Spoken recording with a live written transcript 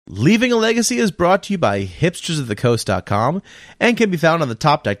Leaving a Legacy is brought to you by hipstersofthecoast.com and can be found on the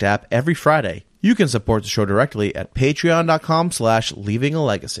Top Deck app every Friday. You can support the show directly at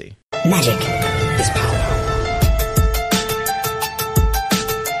patreon.com/leavingalegacy. Magic is power.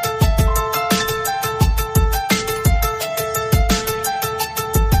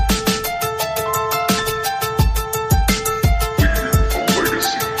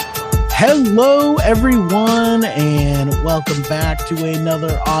 Hello, everyone, and welcome back to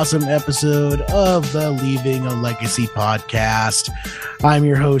another awesome episode of the Leaving a Legacy podcast. I'm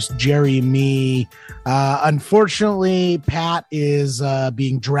your host, Jerry Me. Unfortunately, Pat is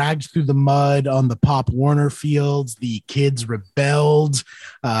being dragged through the mud on the Pop Warner fields. The kids rebelled.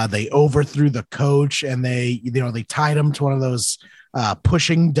 They overthrew the coach, and they tied him to one of those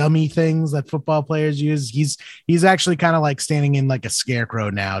pushing dummy things that football players use. He's actually kind of like standing in like a scarecrow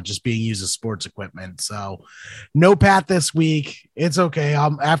now, just being used as sports equipment. So no Pat this week. It's okay.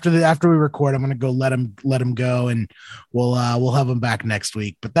 After we record, I'm gonna go let him go, and we'll have him back next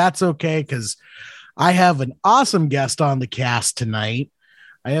week. But that's okay, because I have an awesome guest on the cast tonight.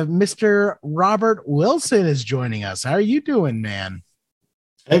 I have Mr. Robert Wilson is joining us. How are you doing, man?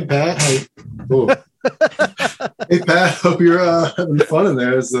 Hey, Pat. Hey, Pat. Hope you're having fun in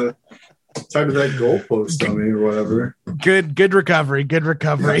there. As the tied to that goalpost on me or whatever. Good recovery. Good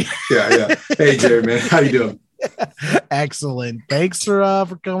recovery. Yeah. Hey, Jerry, man. How you doing? Excellent. Thanks for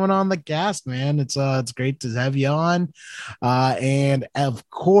coming on the cast, man. It's great to have you on. And of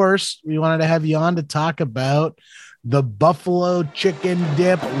course, we wanted to have you on to talk about the Buffalo Chicken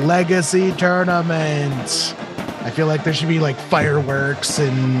Dip Legacy Tournament. I feel like there should be like fireworks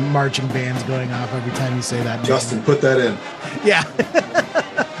and marching bands going off every time you say that. Justin, put that in. Yeah.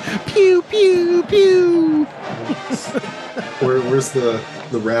 Pew, pew, pew. Where's the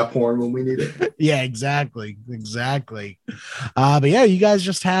rap horn when we need it? Yeah, exactly. But yeah, you guys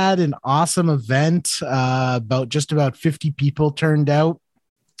just had an awesome event. About 50 people turned out,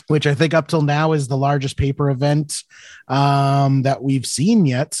 which I think up till now is the largest paper event that we've seen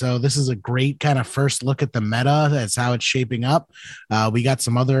yet. So this is a great kind of first look at the meta. That's how it's shaping up. We got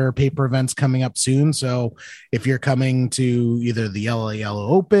some other paper events coming up soon. So if you're coming to either the LA Yellow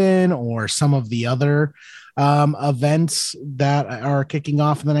Open or some of the other events that are kicking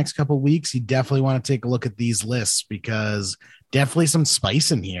off in the next couple of weeks, you definitely want to take a look at these lists, because definitely some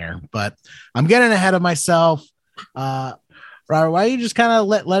spice in here. But I'm getting ahead of myself. Robert, why don't you just kind of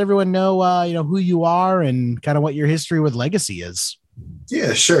let everyone know, who you are and kind of what your history with Legacy is?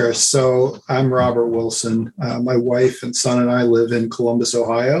 Yeah, sure. So I'm Robert Wilson. My wife and son and I live in Columbus,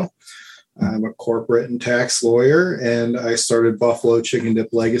 Ohio. I'm a corporate and tax lawyer, and I started Buffalo Chicken Dip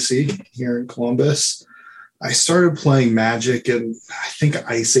Legacy here in Columbus. I started playing Magic, and I think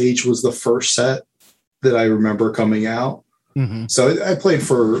Ice Age was the first set that I remember coming out. Mm-hmm. So I played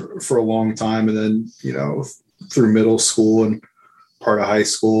for a long time, and then, through middle school and part of high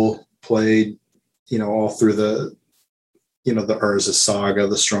school, played, all through the Urza Saga,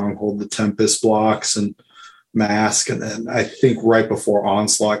 the Stronghold, the Tempest blocks, and Mask. And then I think right before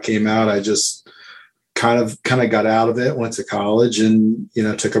Onslaught came out, I just kind of got out of it, went to college, and,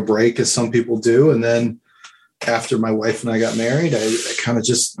 took a break, as some people do. And then after my wife and I got married, I kind of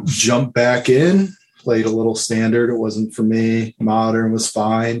just jumped back in, played a little Standard. It wasn't for me. Modern was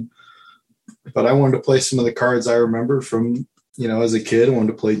fine. But I wanted to play some of the cards I remember from, as a kid. I wanted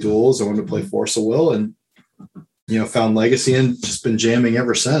to play Duels. I wanted to play Force of Will, and, found Legacy and just been jamming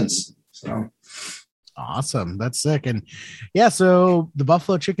ever since. So awesome. That's sick. And yeah, so the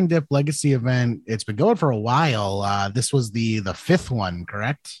Buffalo Chicken Dip Legacy event, it's been going for a while. This was the fifth one,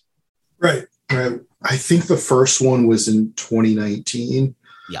 correct? Right. I think the first one was in 2019.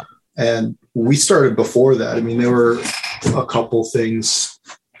 Yep. And we started before that. I mean, there were a couple things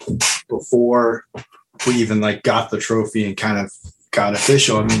before we even got the trophy and kind of got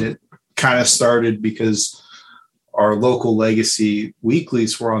official. I mean, it kind of started because our local Legacy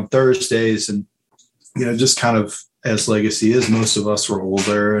weeklies were on Thursdays, and, just kind of as Legacy is, most of us were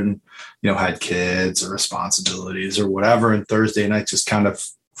older and, had kids or responsibilities or whatever. And Thursday night just kind of,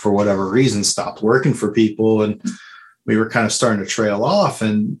 for whatever reason, stopped working for people. And we were kind of starting to trail off,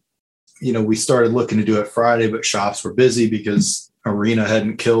 and, we started looking to do it Friday, but shops were busy because Arena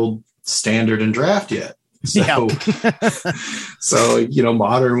hadn't killed Standard and Draft yet. So,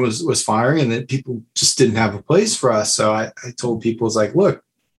 Modern was firing, and then people just didn't have a place for us. So I told people, it's like, look,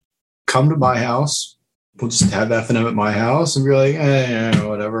 come to my house. We'll just have F&M at my house. And be like,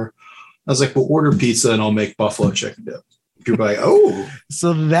 whatever. I was like, well, order pizza and I'll make Buffalo Chicken Dip. People are like, oh.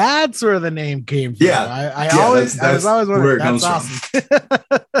 So that's where the name came from. Yeah. I was always wondering. where it comes awesome. from.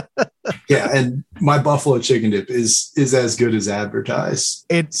 Yeah, and my buffalo chicken dip is as good as advertised.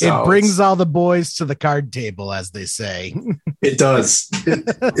 It brings all the boys to the card table, as they say. It does.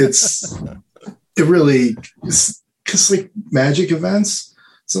 It really, because like Magic events,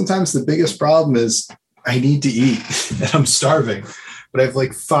 sometimes the biggest problem is I need to eat and I'm starving, but I have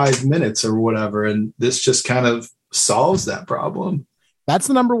like 5 minutes or whatever, and this just kind of solves that problem. That's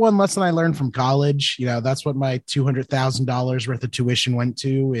the number one lesson I learned from college. You know, that's what my $200,000 worth of tuition went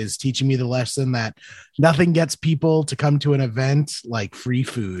to, is teaching me the lesson that nothing gets people to come to an event like free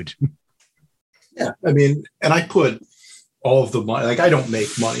food. Yeah. I mean, and I put all of the money, like I don't make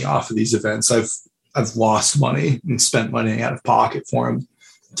money off of these events. I've lost money and spent money out of pocket for them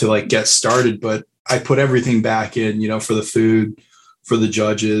to like get started, but I put everything back in, you know, for the food, for the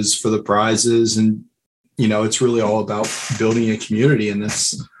judges, for the prizes. And, you know, it's really all about building a community, and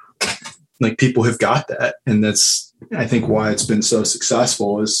that's like people have got that. And that's, I think, why it's been so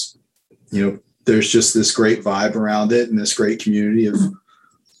successful is, you know, there's just this great vibe around it and this great community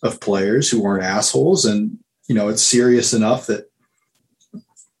of players who aren't assholes. And, you know, it's serious enough that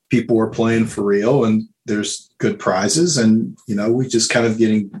people are playing for real and there's good prizes. And, you know, we just kind of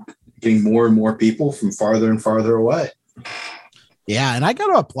getting more and more people from farther and farther away. Yeah, and I got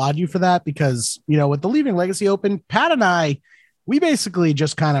to applaud you for that, because, you know, with the Leaving Legacy Open, Pat and I, we basically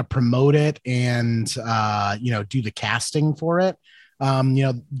just kind of promote it and, you know, do the casting for it. You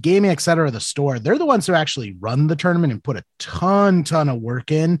know, Gaming Etc., the store, they're the ones who actually run the tournament and put a ton of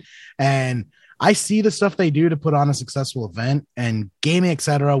work in. And I see the stuff they do to put on a successful event, and Gaming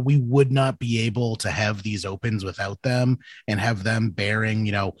Etc., we would not be able to have these opens without them and have them bearing,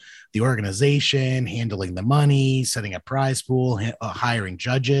 you know, the organization, handling the money, setting a prize pool, hiring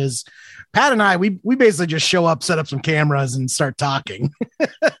judges. Pat and I, we basically just show up, set up some cameras and start talking.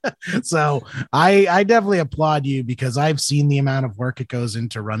 So I definitely applaud you, because I've seen the amount of work it goes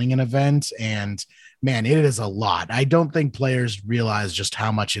into running an event, and man, it is a lot. I don't think players realize just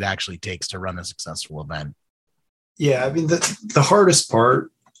how much it actually takes to run a successful event. Yeah. I mean, the hardest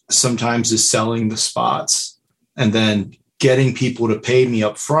part sometimes is selling the spots and then getting people to pay me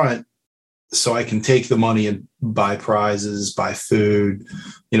up front so I can take the money and buy prizes, buy food,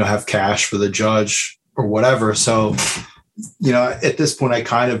 you know, have cash for the judge or whatever. So, you know, at this point, I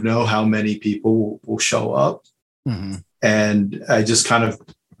kind of know how many people will show up. Mm-hmm. And I just kind of,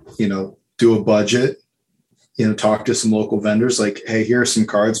 you know, do a budget, you know, talk to some local vendors like, hey, here are some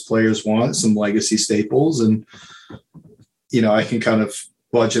cards players want, some legacy staples. And, you know, I can kind of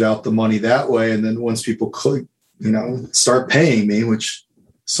budget out the money that way. And then once people click, you know, start paying me, which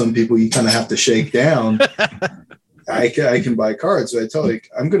some people you kind of have to shake down, I can buy cards. So I tell you,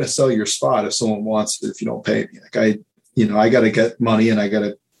 I'm going to sell your spot if someone wants it, if you don't pay me. Like I got to get money and I got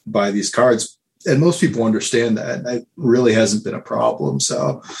to buy these cards. And most people understand that. It really hasn't been a problem.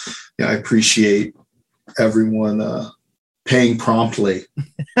 So, you know, I appreciate everyone paying promptly.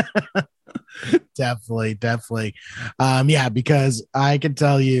 Definitely. Yeah, because I can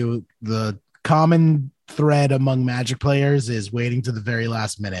tell you the common thread among Magic players is waiting to the very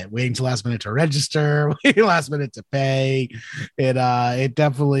last minute to register, waiting last minute to pay. It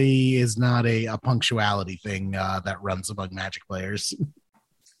definitely is not a punctuality thing that runs among Magic players.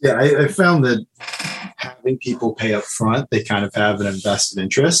 Yeah, I found that having people pay up front, they kind of have an invested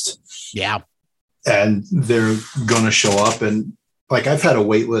interest. Yeah. And they're going to show up. And like, I've had a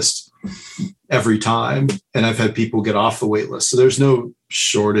wait list every time, and I've had people get off the wait list. So there's no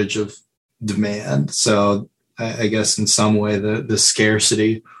shortage of demand. So I guess in some way, the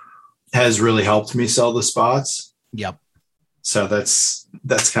scarcity has really helped me sell the spots. Yep. So that's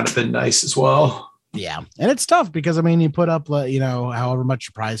kind of been nice as well. Yeah. And it's tough because, I mean, you put up, you know, however much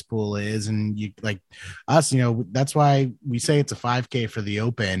your prize pool is, and you like us, you know, that's why we say it's a 5K for the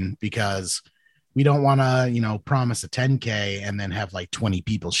open, because we don't want to, you know, promise a 10K and then have like 20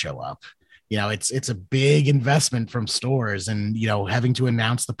 people show up. You know, it's a big investment from stores, and, you know, having to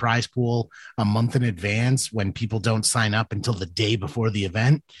announce the prize pool a month in advance when people don't sign up until the day before the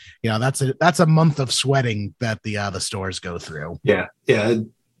event, you know, that's a month of sweating that the stores go through. Yeah. Yeah.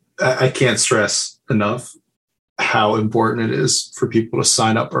 I can't stress enough how important it is for people to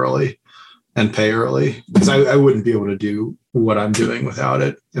sign up early and pay early, because I wouldn't be able to do what I'm doing without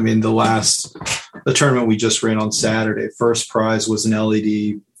it. I mean, the tournament we just ran on Saturday, first prize was an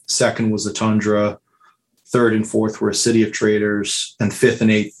LED, second was a Tundra, third and fourth were a City of Traders, and fifth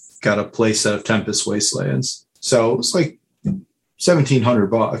and eighth got a play set of Tempest Wastelands. So it was like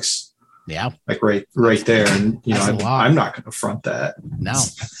 $1,700. Yeah. Like right there. And, you know, I'm not going to front that. No.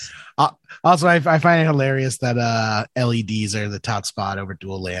 Also, I find it hilarious that LEDs are the top spot over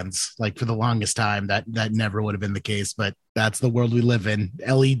dual lands. Like for the longest time, that never would have been the case, but that's the world we live in.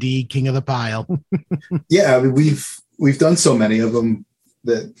 LED, king of the pile. Yeah, I mean, we've done so many of them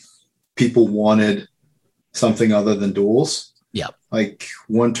that people wanted something other than duels. Yep. Like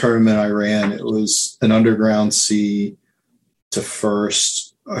one tournament I ran, it was an underground sea to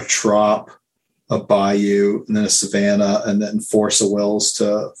first, a trop, a bayou, and then a savannah, and then Force of Wills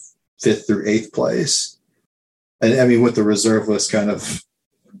to 5th through 8th place. And I mean, with the reserve list kind of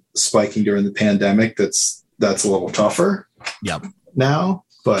spiking during the pandemic, that's a little tougher. Yep. Now,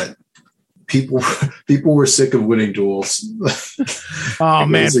 but people were sick of winning duels. Oh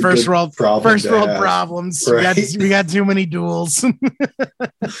man, first world problems. Right? We got too many duels.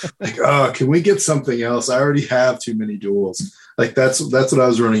 Like, oh, can we get something else? I already have too many duels. Like that's what I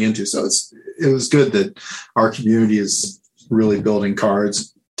was running into. So it was good that our community is really building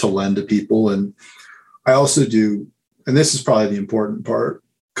cards to lend to people. And I also do, and this is probably the important part,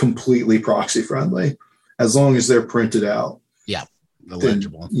 completely proxy friendly, as long as they're printed out. Yeah.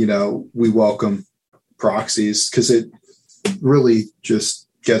 Illegible. Then, we welcome proxies because it really just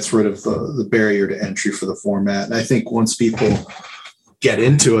gets rid of the barrier to entry for the format. And I think once people get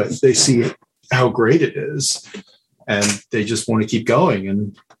into it, they see how great it is and they just want to keep going.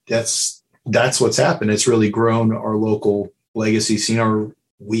 And that's what's happened. It's really grown our local legacy scene. Our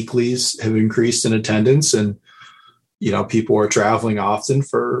weeklies have increased in attendance, and people are traveling often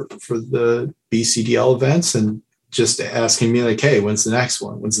for the BCDL events and just asking me like, hey, when's the next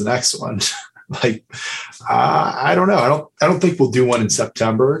one? Like, I don't know. I don't think we'll do one in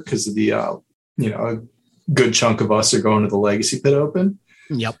September because of the, a good chunk of us are going to the Legacy Pit Open.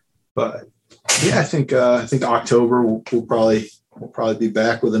 Yep. But yeah, I think October we'll probably be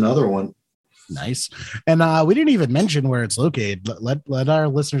back with another one. Nice. And we didn't even mention where it's located. Let our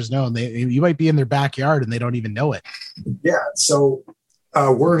listeners know. And you might be in their backyard and they don't even know it. Yeah. So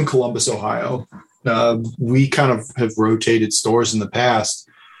we're in Columbus, Ohio. We kind of have rotated stores in the past.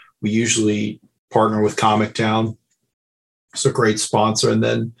 We usually partner with Comic Town. It's a great sponsor. And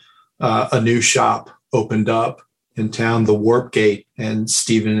then a new shop opened up in town, the Warp Gate, and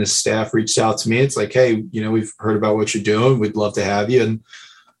Steven and his staff reached out to me. It's like, hey, we've heard about what you're doing. We'd love to have you. And,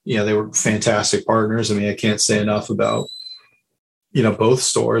 they were fantastic partners. I mean, I can't say enough about, both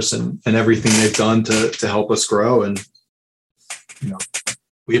stores and everything they've done to help us grow. And,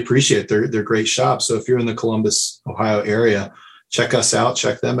 we appreciate it. They're great shops. So if you're in the Columbus, Ohio area, check us out,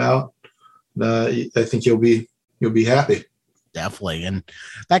 check them out. I think you'll be happy. Definitely. And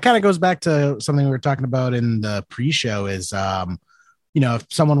that kind of goes back to something we were talking about in the pre-show is, if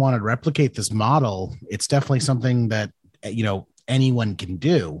someone wanted to replicate this model, it's definitely something that, anyone can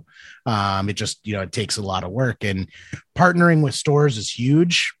do. It just, it takes a lot of work, and partnering with stores is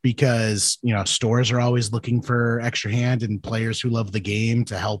huge because, stores are always looking for extra hand and players who love the game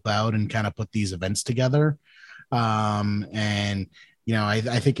to help out and kind of put these events together. I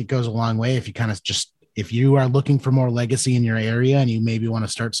think it goes a long way if you kind of if you are looking for more legacy in your area and you maybe want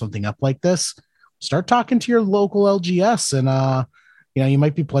to start something up like this, start talking to your local LGS and, you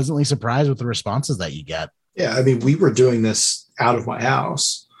might be pleasantly surprised with the responses that you get. Yeah. I mean, we were doing this out of my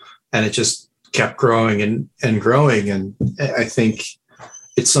house and it just kept growing and growing. And I think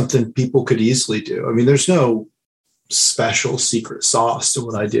it's something people could easily do. I mean, there's no special secret sauce to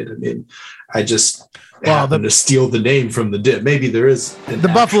what I did. I mean, I just happened to steal the name from the dip. Maybe there is.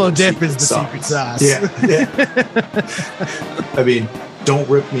 The buffalo dip is the secret sauce. Yeah. I mean, don't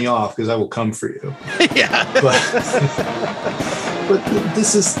rip me off because I will come for you. Yeah. But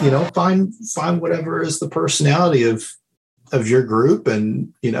this is, find whatever is the personality of your group.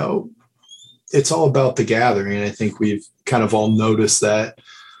 And, it's all about the gathering. And I think we've kind of all noticed that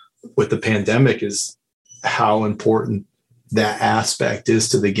with the pandemic is how important that aspect is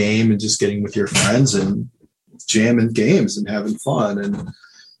to the game and just getting with your friends and jamming games and having fun. And,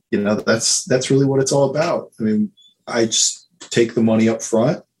 that's really what it's all about. I mean, I just take the money up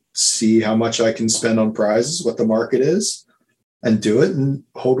front, see how much I can spend on prizes, what the market is, and do it and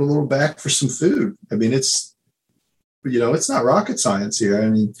hold a little back for some food. I mean, it's not rocket science here. I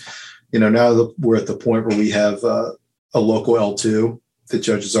mean, now that we're at the point where we have a local L2 that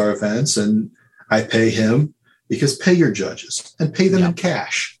judges our events, and I pay him because pay your judges and pay them in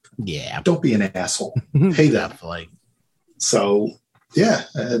cash. Yeah. Don't be an asshole. Pay them. Definitely. So, yeah,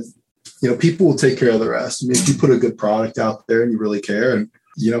 people will take care of the rest. I mean, if you put a good product out there and you really care, and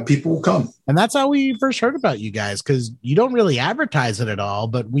people will come. And that's how we first heard about you guys, because you don't really advertise it at all,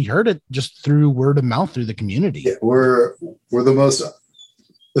 but we heard it just through word of mouth through the community. Yeah, we're the most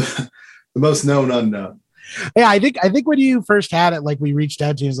the most known unknown. Yeah, I think when you first had it, like we reached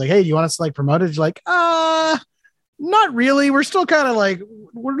out to you, it's like, hey, do you want us to like promote it? You're like, not really. We're still kind of like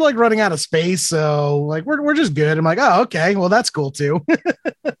we're like running out of space, so like we're just good. I'm like, oh, okay, well that's cool too.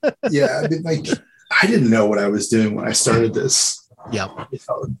 Yeah, I mean, like I didn't know what I was doing when I started this. Yep.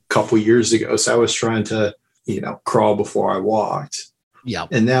 A couple years ago, so I was trying to crawl before I walked. Yep.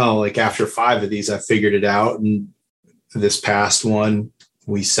 And now, like after 5 of these, I figured it out. And this past one,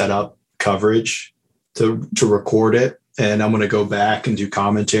 we set up coverage to record it, and I'm going to go back and do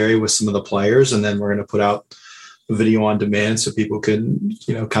commentary with some of the players, and then we're going to put out a video on demand so people can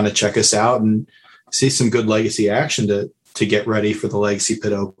kind of check us out and see some good legacy action to get ready for the Legacy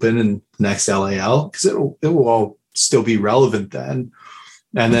Pit Open and next LAL, because it will all still be relevant then.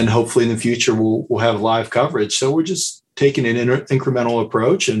 And then hopefully in the future we'll have live coverage. So we're just taking an incremental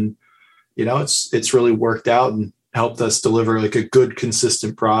approach, and it's really worked out and helped us deliver like a good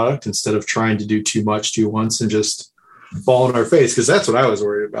consistent product instead of trying to do too much too once and just fall on our face. Because that's what I was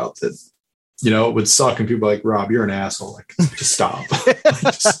worried about, that it would suck and people are like, Rob, you're an asshole, like just stop.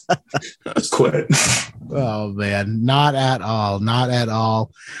 just quit. Oh man, not at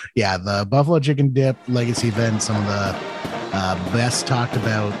all. Yeah, the Buffalo Chicken Dip Legacy event, some of the best talked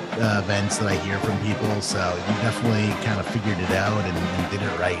about events that I hear from people, so you definitely kind of figured it out and did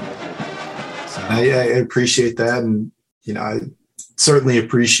it right. So I appreciate that, and I certainly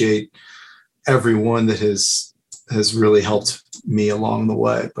appreciate everyone that has really helped me along the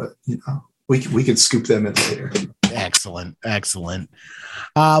way, but we can scoop them in later. Excellent.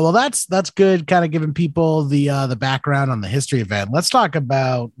 Well, that's good. Kind of giving people the background on the history event. Let's talk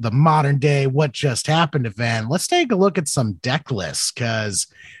about the modern day, what just happened event. Let's take a look at some deck lists, because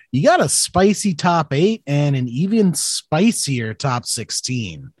you got a spicy top 8 and an even spicier top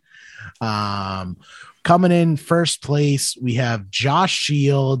 16. Coming in first place, we have Josh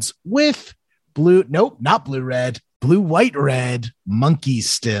Shields with blue white red Monkey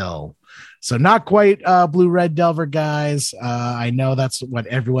Still. So not quite blue-red Delver, guys. I know that's what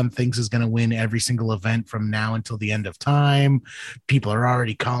everyone thinks is going to win every single event from now until the end of time. People are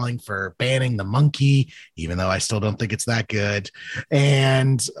already calling for banning the monkey, even though I still don't think it's that good.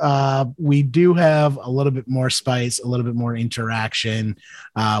 And we do have a little bit more spice, a little bit more interaction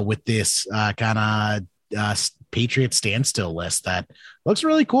with this kind of Patriot standstill list that looks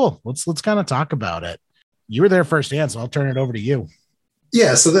really cool. Let's kind of talk about it. You were there firsthand, so I'll turn it over to you.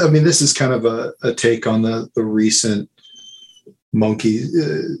 Yeah, so this is kind of a take on the recent Monkey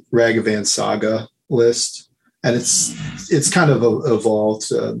Ragavan Saga list, and it's kind of evolved.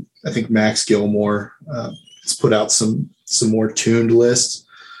 I think Max Gilmore has put out some more tuned lists,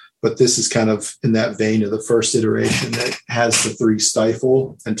 but this is kind of in that vein of the first iteration that has the 3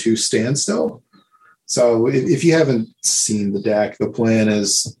 stifle and 2 standstill. So if you haven't seen the deck, the plan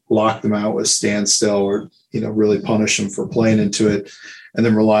is lock them out with standstill, or really punish them for playing into it, and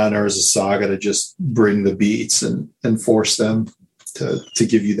then rely on Urza Saga to just bring the beats and force them to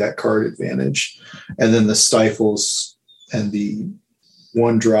give you that card advantage. And then the stifles and the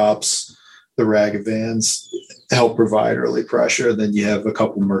 1-drops, the Ragavans, help provide early pressure. Then you have a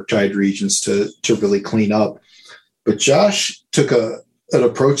couple Murktide regions to really clean up. But Josh took an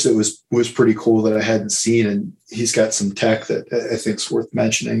approach that was pretty cool that I hadn't seen, and he's got some tech that I think is worth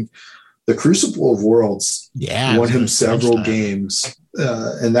mentioning. The Crucible of Worlds won him several games.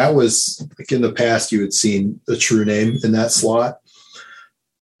 And that was, like, in the past, you had seen a True Name in that slot,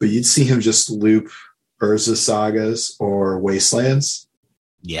 but you'd see him just loop Urza Sagas or Wastelands.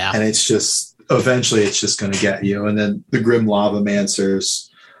 Yeah. And eventually it's just going to get you. And then the Grim Lavamancers,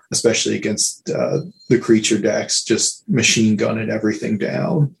 especially against the creature decks, just machine gunning everything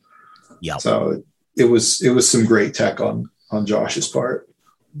down. Yeah. So it was some great tech on Josh's part.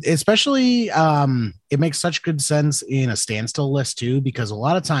 Especially it makes such good sense in a standstill list too, because a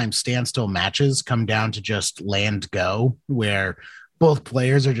lot of times standstill matches come down to just land go, where both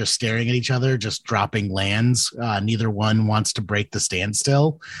players are just staring at each other, just dropping lands. Neither one wants to break the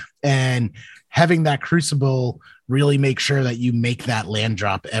standstill, and having that Crucible really make sure that you make that land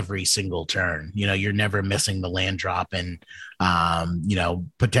drop every single turn. You're never missing the land drop, and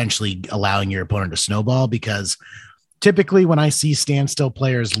potentially allowing your opponent to snowball, because typically when I see standstill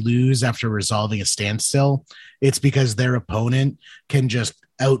players lose after resolving a standstill, it's because their opponent can just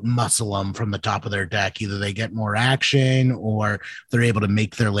out-muscle them from the top of their deck. Either they get more action, or they're able to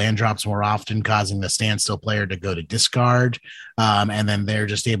make their land drops more often, causing the standstill player to go to discard. And then they're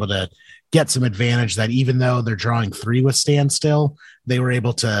just able to get some advantage that even though they're drawing 3 with standstill, they were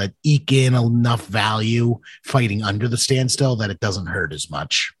able to eke in enough value fighting under the standstill that it doesn't hurt as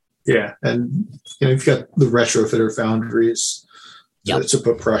much. Yeah, and you've got the Retrofitter Foundries to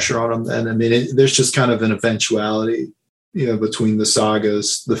put pressure on them. And I mean, there's just kind of an eventuality, between the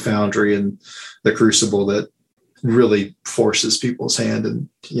sagas, the Foundry, and the Crucible that really forces people's hand. And,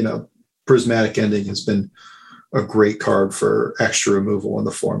 Prismatic Ending has been a great card for extra removal in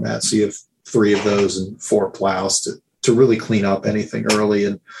the format. So you have 3 of those and 4 plows to really clean up anything early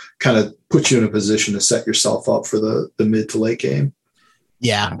and kind of put you in a position to set yourself up for the mid to late game.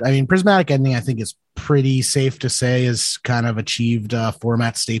 Yeah. I mean, Prismatic Ending, I think, is pretty safe to say is kind of achieved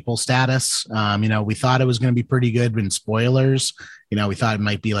format staple status. We thought it was going to be pretty good in spoilers. We thought it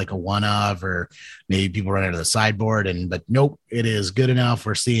might be like a one of, or maybe people run it to the sideboard, but nope, it is good enough.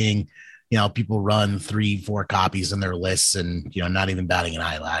 We're seeing, people run 3-4 copies in their lists and, not even batting an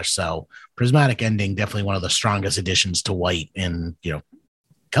eyelash. So Prismatic Ending, definitely one of the strongest additions to White in, a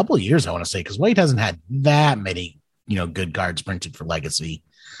couple of years, I want to say, because White hasn't had that many, good cards printed for Legacy.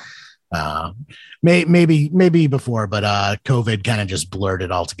 Maybe before, but COVID kind of just blurred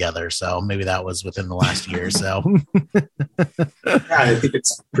it all together. So maybe that was within the last year or so. Yeah, I think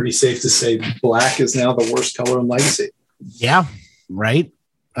it's pretty safe to say black is now the worst color in Legacy. Yeah, right.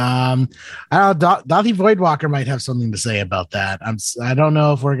 I don't know, Dothy Voidwalker might have something to say about that. I don't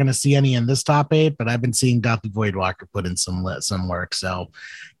know if we're going to see any in this top 8, but I've been seeing Dothy Voidwalker put in some work. So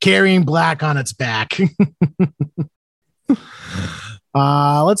carrying black on its back.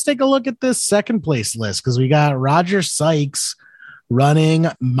 Let's take a look at this second place list, because we got Roger Sykes running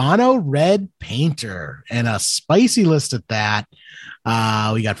Mono Red Painter, and a spicy list at that.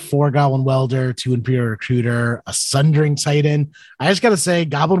 We got 4 Goblin Welder, 2 Imperial Recruiter, a Sundering Titan. I just got to say,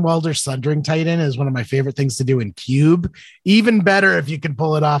 Goblin Welder Sundering Titan is one of my favorite things to do in Cube. Even better if you can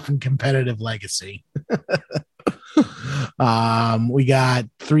pull it off in competitive Legacy. We got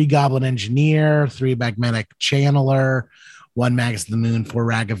 3 Goblin Engineer, 3 Magnetic Channeler, 1 Magus of the Moon, 4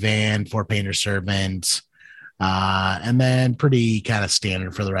 Ragavan, 4 Painter Servant, and then pretty kind of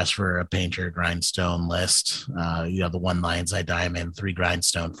standard for the rest for a Painter Grindstone list. The 1 Lion's Eye Diamond, 3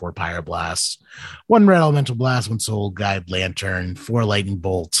 Grindstone, 4 Pyroblast, 1 Red Elemental Blast, 1 Soul Guide Lantern, 4 Lightning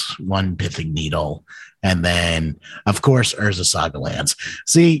Bolt, 1 Pithing Needle, and then, of course, Urza Saga lands.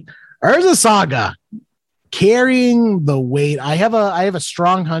 See, Urza Saga carrying the weight. I have a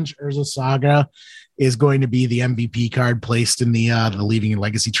strong hunch Urza Saga is going to be the MVP card placed in the Leaving a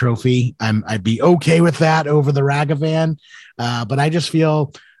Legacy trophy. I'd be okay with that over the Ragavan, but I just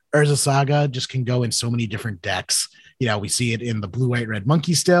feel Urza Saga just can go in so many different decks. We see it in the blue, white, red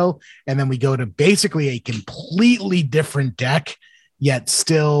monkey still, and then we go to basically a completely different deck, yet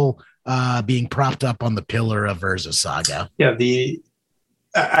still being propped up on the pillar of Urza Saga. Yeah,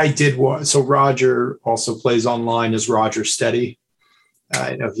 I did want. So Roger also plays online as Roger Steady.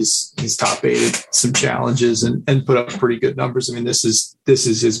 I know he's top 8 some challenges and put up pretty good numbers. I mean, this is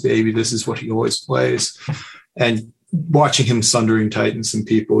his baby. This is what he always plays. And watching him Sundering Titan some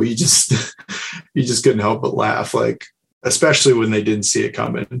people, you just couldn't help but laugh, like, especially when they didn't see it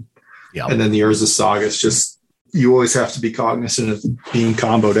coming. Yeah. And then the Urza Saga is just, you always have to be cognizant of being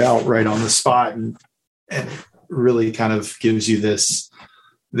comboed out right on the spot, and really kind of gives you this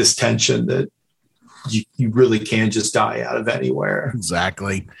tension that you really can just die out of anywhere.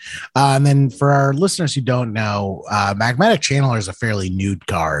 Exactly. And then for our listeners who don't know, Magnetic Channeler is a fairly new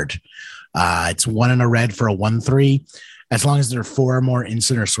card. It's 1 and a red for a 1/3. As long as there are 4 or more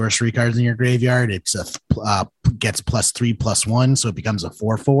instant or sorcery cards in your graveyard, it's gets +3/+1, so it becomes a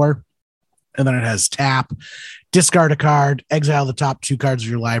 4/4. And then it has tap, discard a card, exile the top 2 cards of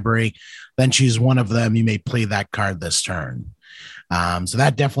your library, then choose one of them. You may play that card this turn. So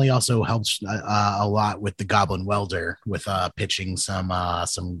that definitely also helps a lot with the Goblin Welder with pitching some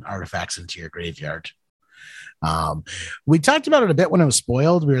artifacts into your graveyard. We talked about it a bit when it was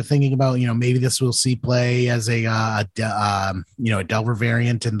spoiled. We were thinking about, maybe this will see play as a Delver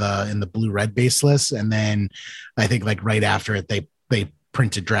variant in the blue red baseless, and then I think like right after it they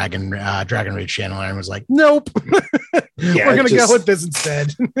printed Dragon Rage Channeler and was like, nope. Yeah, we're gonna go with this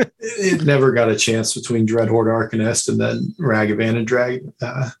instead. It never got a chance between Dreadhorde Arcanist and then Ragavan and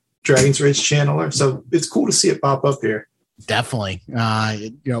Dragon's Rage Channeler. So it's cool to see it pop up here. Definitely.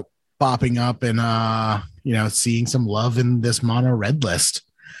 Popping up and seeing some love in this mono red list.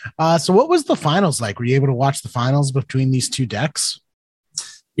 So what was the finals like? Were you able to watch the finals between these 2 decks?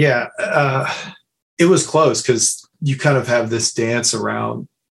 Yeah, it was close because you kind of have this dance around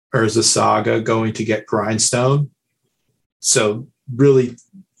Urza Saga going to get Grindstone. So really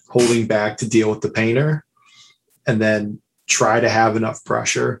holding back to deal with the Painter, and then try to have enough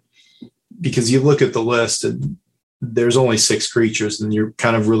pressure, because you look at the list and there's only 6 creatures and you're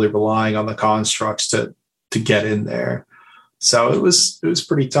kind of really relying on the constructs to get in there. So it was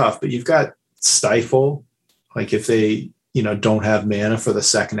pretty tough, but you've got Stifle. Like if they don't have mana for the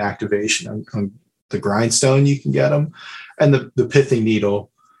second activation on the Grindstone, you can get them. And the Pithing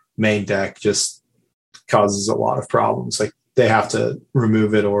Needle main deck just causes a lot of problems. Like they have to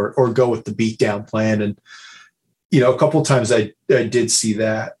remove it or go with the beatdown plan. And, a couple of times I did see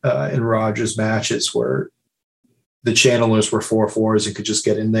that in Rogers matches where the channelers were 4/4s and could just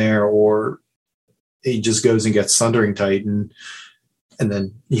get in there, or he just goes and gets Sundering Titan, and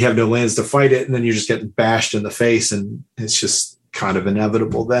then you have no lands to fight it, and then you're just getting bashed in the face, and it's just kind of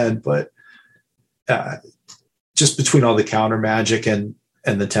inevitable then. But just between all the counter magic and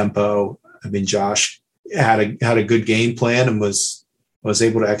the tempo, I mean, Josh had a good game plan and was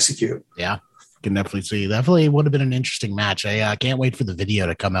able to execute. Yeah. Can definitely see. Definitely would have been an interesting match. I can't wait for the video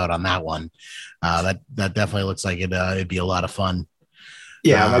to come out on that one. That definitely looks like it'd be a lot of fun.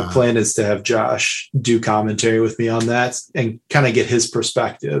 Yeah, my plan is to have Josh do commentary with me on that and kind of get his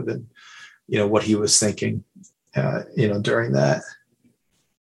perspective and what he was thinking during that.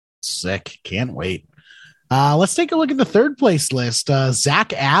 Sick. Can't wait. Let's take a look at the third place list.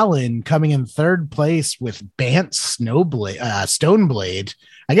 Zach Allen coming in third place with Bant Stoneblade.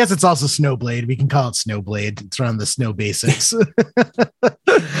 I guess it's also Snowblade. We can call it Snowblade. It's around the snow basics.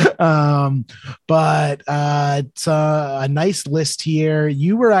 But it's a nice list here.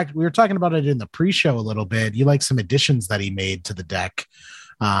 We were talking about it in the pre-show a little bit. You like some additions that he made to the deck.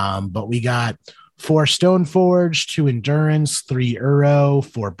 But we got 4 Stoneforge, 2 Endurance, 3 Uro,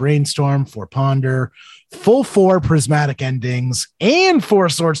 4 Brainstorm, 4 Ponder, full 4 Prismatic Endings, and 4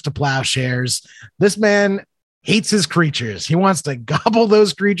 Swords to Plowshares. This man hates his creatures. He wants to gobble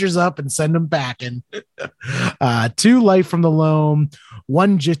those creatures up and send them packing. 2 Life from the Loam,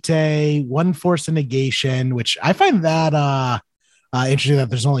 1 Jitte, 1 Force of Negation, which I find that interesting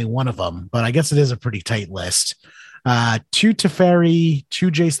that there's only 1 of them, but I guess it is a pretty tight list. 2 Teferi, 2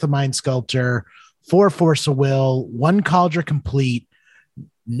 Jace the Mind Sculptor, 4 Force of Will, 1 Kaldra Complete,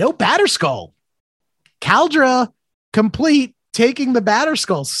 no Batterskull. Kaldra Complete taking the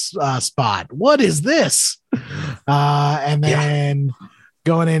Batterskull spot. What is this? And then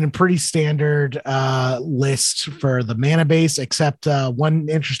going in pretty standard list for the mana base, except one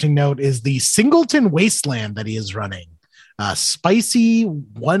interesting note is the Singleton Wasteland that he is running. Spicy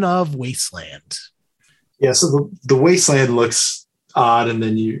one of Wasteland. Yeah, so the Wasteland looks odd, and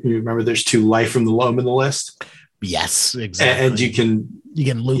then you remember there's 2 Life from the Loam in the list. Yes, exactly. And you can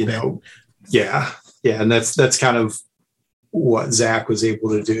loop it. Yeah, and that's kind of what Zach was able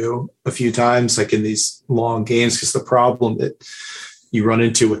to do a few times, like in these long games, because the problem that you run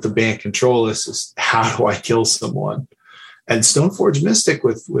into with the Bant control list is how do I kill someone? And Stoneforge Mystic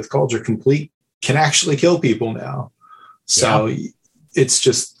with Kaldra Complete can actually kill people now. So it's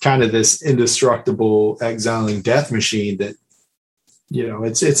just kind of this indestructible exiling death machine that,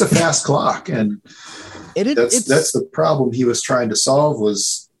 it's a fast clock. And that's the problem he was trying to solve,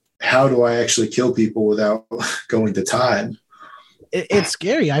 was how do I actually kill people without going to time? It's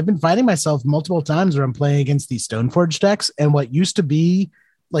scary. I've been finding myself multiple times where I'm playing against these Stoneforge decks, and what used to be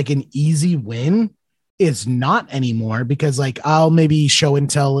like an easy win is not anymore, because like I'll maybe show and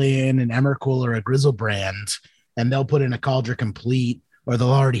tell in an Emrakul or a Grizzlebrand, and they'll put in a Kaldra Complete, or they'll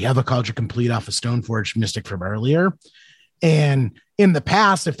already have a Kaldra Complete off a Stoneforge Mystic from earlier. And in the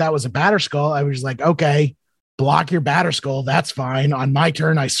past, if that was a Batterskull, I was like, okay, block your Batterskull. That's fine. On my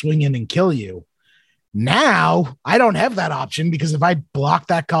turn, I swing in and kill you. Now I don't have that option, because if I block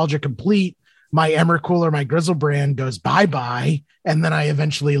that Kaldra Complete, my Emrakul or my Grizzlebrand goes bye-bye, and then I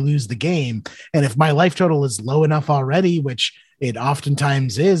eventually lose the game. And if my life total is low enough already, which it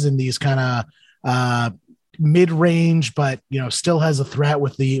oftentimes is in these kind of mid-range, but still has a threat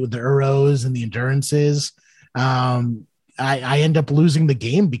with the Uros and the Endurances, I end up losing the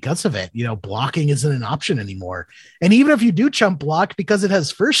game because of it. Blocking isn't an option anymore. And even if you do chump block, because it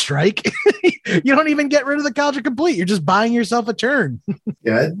has first strike, you don't even get rid of the Kaldra Complete. You're just buying yourself a turn.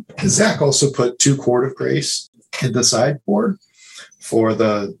 Yeah. Zach also put 2 Court of Grace in the sideboard for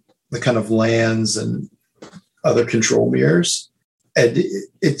the kind of lands and other control mirrors. And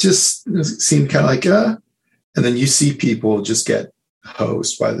it just seemed kind of like, and then you see people just get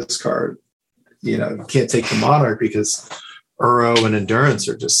hosed by this card. You can't take the Monarch because Uro and Endurance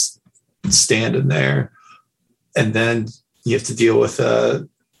are just standing there. And then you have to deal with a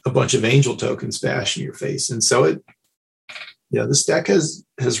bunch of Angel tokens bashing your face. And so this deck has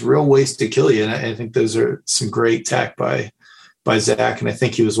real ways to kill you. And I think those are some great tech by Zach. And I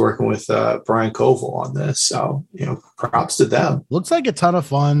think he was working with Brian Koval on this. So, props to them. Looks like a ton of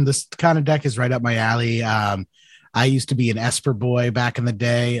fun. This kind of deck is right up my alley. I used to be an Esper boy back in the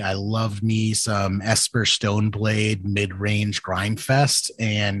day. I loved me some Esper Stoneblade mid-range Grindfest.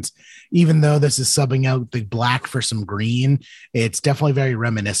 And even though this is subbing out the black for some green, it's definitely very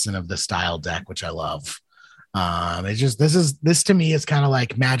reminiscent of the style deck, which I love. It's just this to me is kind of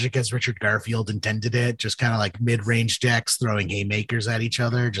like Magic as Richard Garfield intended it, just kind of like mid-range decks throwing haymakers at each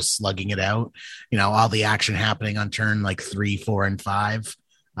other, just slugging it out. All the action happening on turn like 3, 4, and 5.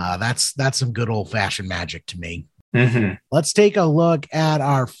 That's some good old-fashioned Magic to me. Mm-hmm. Let's take a look at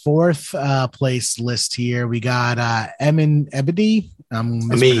our fourth place list here. We got Amin Ebadi.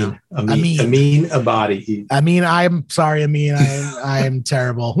 Amin Abadi. I'm sorry, Amin. I am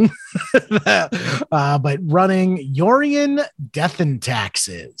terrible. But running Yorion Death and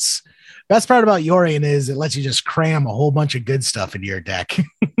Taxes. Best part about Yorion is it lets you just cram a whole bunch of good stuff into your deck.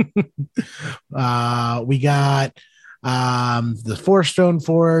 We got the Forestone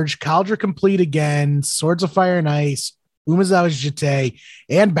Forge, Kaldra Complete again, Swords of Fire and Ice, Umezawa's Jete,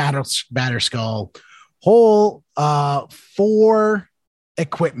 and Batterskull. Whole 4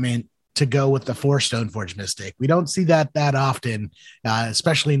 equipment to go with the Forestone Forge Mystic. We don't see that often,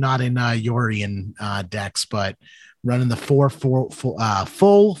 especially not in Yorion decks, but running the full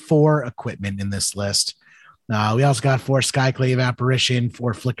 4 equipment in this list. We also got 4 Skyclave Apparition,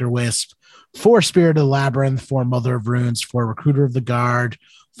 4 Flicker Wisp, 4 Spirit of the Labyrinth, 4 Mother of Runes, 4 Recruiter of the Guard,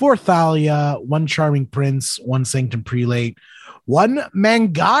 4 Thalia, 1 Charming Prince, 1 Sanctum Prelate, 1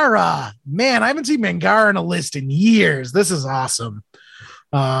 Mangara. Man, I haven't seen Mangara in a list in years. This is awesome.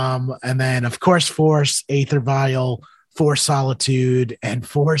 And then, of course, 4 Aether Vial, 4 Solitude, and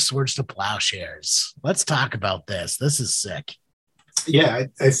 4 Swords to Plowshares. Let's talk about this. This is sick. Yeah,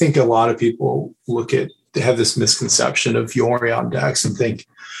 I think a lot of people have this misconception of Yorion decks and think,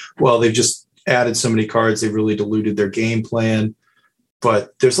 well, they've just added so many cards, they've really diluted their game plan.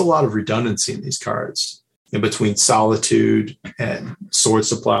 But there's a lot of redundancy in these cards. In between Solitude and Swords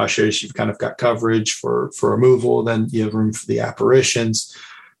to Plowshares, you've kind of got coverage for removal. Then you have room for the apparitions.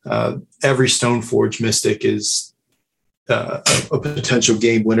 Every Stoneforge Mystic is a potential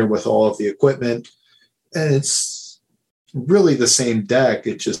game winner with all of the equipment. And it's really the same deck.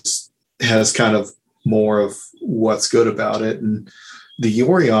 It just has kind of more of what's good about it. And the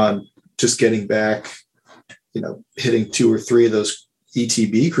Yorion just getting back, hitting 2 or 3 of those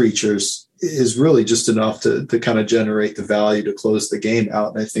ETB creatures is really just enough to kind of generate the value to close the game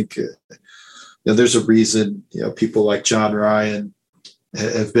out. And I think there's a reason people like John Ryan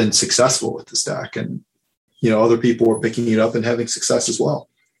have been successful with this deck, and other people are picking it up and having success as well.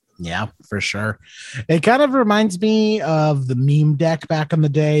 Yeah, for sure. It kind of reminds me of the meme deck back in the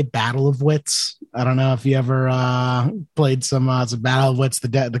day, Battle of Wits. I don't know if you ever played some Battle of Wits.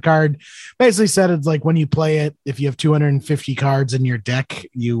 The card basically said it's like when you play it, if you have 250 cards in your deck,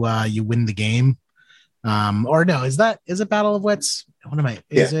 you win the game. Or no, is it Battle of Wits? What am I?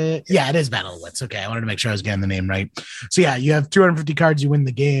 It is Battle of Wits. Okay, I wanted to make sure I was getting the name right. So yeah, you have 250 cards, you win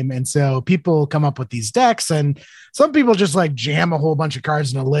the game, and so people come up with these decks, and some people just like jam a whole bunch of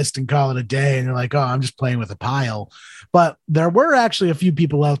cards in a list and call it a day, and they're like, "Oh, I'm just playing with a pile." But there were actually a few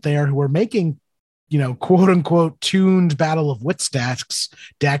people out there who were making, quote unquote, tuned Battle of Wits decks,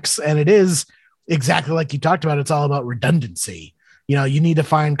 and it is exactly like you talked about. It's all about redundancy. You need to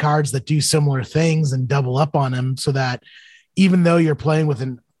find cards that do similar things and double up on them so that even though you're playing with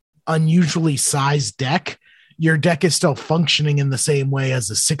an unusually sized deck, your deck is still functioning in the same way as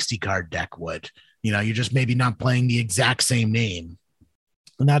a 60 card deck would. You're just maybe not playing the exact same name.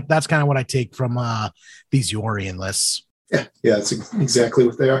 And that's kind of what I take from these Yorion lists. Yeah, that's exactly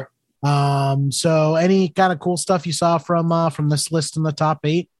what they are. So any kind of cool stuff you saw from this list in the top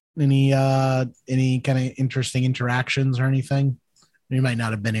 8? Any kind of interesting interactions or anything? You might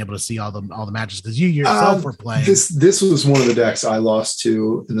not have been able to see all the matches because you yourself were playing. This was one of the decks I lost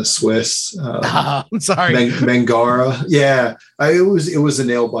to in the Swiss. I'm sorry, Mangara. Yeah, it was a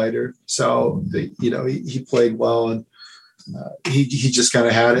nail biter. So he played well, and he just kind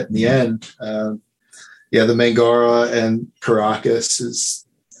of had it in the end. The Mangara and Caracas is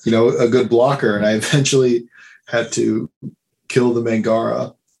a good blocker, and I eventually had to kill the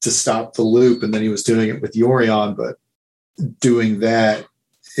Mangara to stop the loop, and then he was doing it with Yorion, but doing that,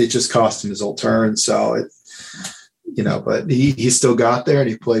 it just cost him his whole turn. So but he still got there and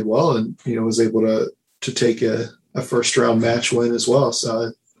he played well, and was able to take a first round match win as well.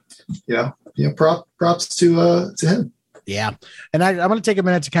 So props to him. Yeah. And I'm going to take a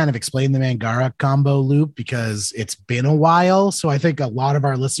minute to kind of explain the Mangara combo loop because it's been a while. So I think a lot of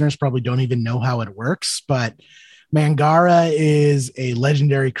our listeners probably don't even know how it works, but Mangara is a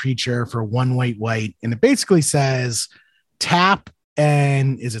legendary creature for 1 white, and it basically says tap,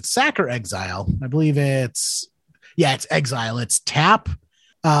 and is it sack or exile? I believe it's Yeah, it's exile. It's tap,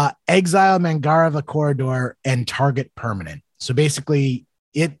 exile Mangara of the Corridor, and target permanent. So basically,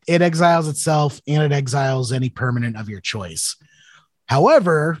 it exiles itself and it exiles any permanent of your choice.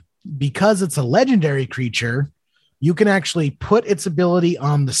 However, because it's a legendary creature, you can actually put its ability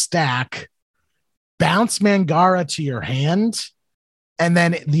on the stack, bounce Mangara to your hand, and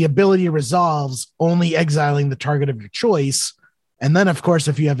then the ability resolves, only exiling the target of your choice. And then, of course,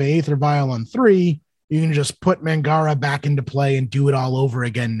 if you have Aether Vial on 3, you can just put Mangara back into play and do it all over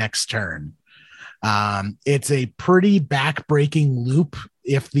again next turn. It's a pretty back-breaking loop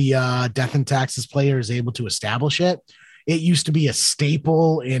if the Death and Taxes player is able to establish it. It used to be a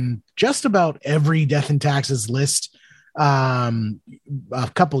staple in just about every Death and Taxes list a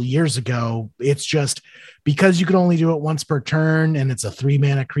couple years ago. It's just because you can only do it once per turn and it's a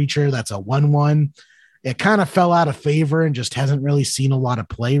 3-mana creature that's a 1/1. It kind of fell out of favor and just hasn't really seen a lot of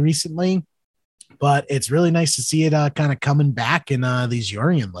play recently. But it's really nice to see it kind of coming back in these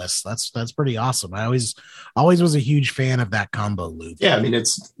Yorion lists. That's pretty awesome. I always was a huge fan of that combo loop. Yeah, I mean,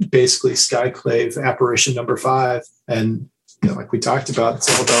 it's basically Skyclave Apparition number 5. And like we talked about, it's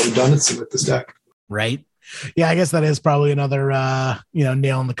all about redundancy with this deck. Right. Yeah, I guess that is probably another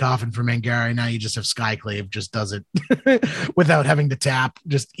nail in the coffin for Mangara. Now you just have Skyclave just does it without having to tap.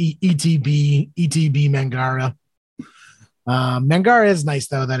 Just ETB Mangara. Mangara is nice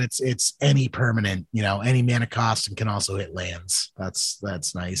though that it's any permanent, any mana cost, and can also hit lands. That's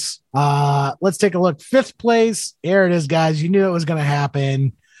nice. Let's take a look. 5th place. Here it is, guys. You knew it was going to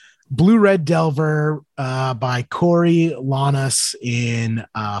happen. Blue Red Delver by Corey Lanas in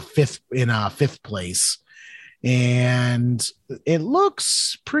 5th place. And it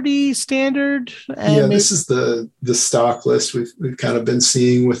looks pretty standard. And this is the stock list we've kind of been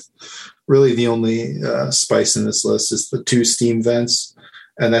seeing, with really the only spice in this list is the 2 steam vents.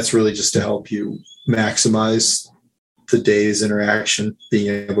 And that's really just to help you maximize the day's interaction,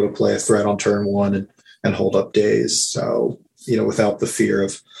 being able to play a threat on turn 1 and hold up days. So, without the fear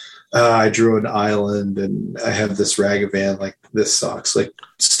of, I drew an island and I have this Ragavan, like this sucks. Like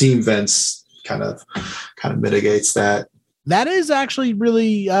steam vents kind of mitigates that. That is actually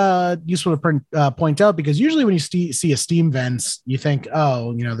really useful to point out, because usually when you see a steam vents, you think,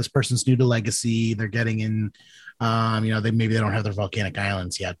 this person's new to Legacy. They're getting in, they don't have their volcanic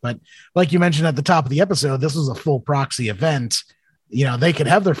islands yet. But like you mentioned at the top of the episode, this was a full proxy event. They could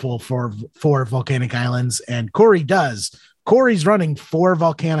have their full four volcanic islands, and Corey does. Corey's running 4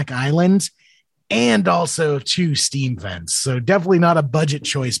 volcanic islands and also 2 steam vents. So definitely not a budget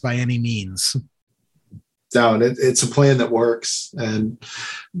choice by any means. No, and it's a plan that works. And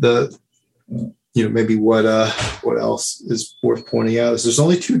maybe what else is worth pointing out is there's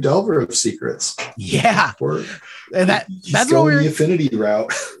only 2 Delver of Secrets. Yeah. And that's what the affinity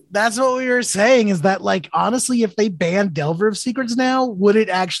route. That's what we were saying, is that, like, honestly, if they ban Delver of Secrets now, would it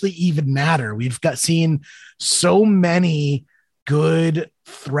actually even matter? We've seen so many good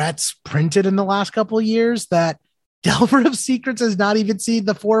threats printed in the last couple of years that Delver of Secrets has not even seen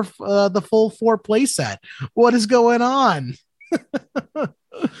the full 4 play set. What is going on?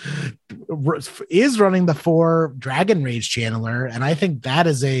 Is running the 4 Dragon Rage Channeler, and I think that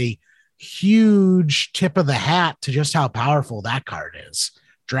is a huge tip of the hat to just how powerful that card is.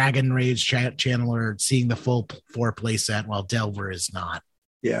 Dragon Rage Channeler seeing the full 4 play set, while Delver is not.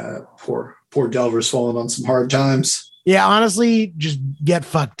 Yeah, poor Delver's fallen on some hard times. Yeah, honestly, just get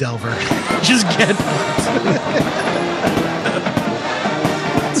fucked, Delver. Just get fucked.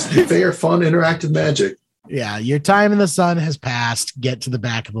 It's fair, fun, interactive Magic. Yeah, your time in the sun has passed. Get to the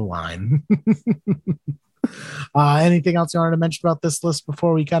back of the line. Anything else you wanted to mention about this list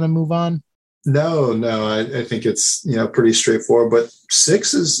before we kind of move on? No, I think it's pretty straightforward. But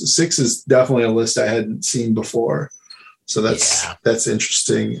 6 is definitely a list I hadn't seen before, so that's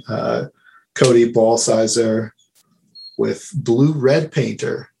interesting. Cody Ballsizer with Blue Red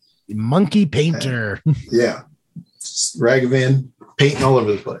Painter, Monkey Painter. Yeah, Ragavan painting all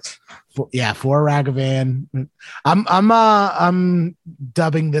over the place. 4 Ragavan. I'm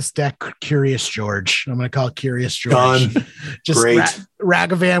dubbing this deck Curious George. I'm going to call it Curious George. Done. Just great.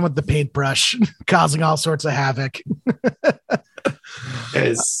 Ragavan with the paintbrush, causing all sorts of havoc.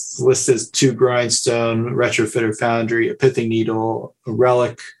 It's listed as 2 Grindstone, Retrofitter Foundry, a Pithing Needle, a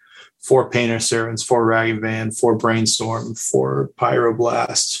Relic, 4 Painter Servants, 4 Ragavan, 4 Brainstorm, 4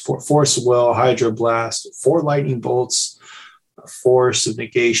 Pyroblast, 4 Force of Will, Hydroblast, 4 Lightning Bolts, 4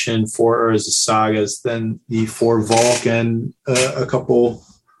 Negation, 4 Urza Sagas, then the 4 Vulcan, a couple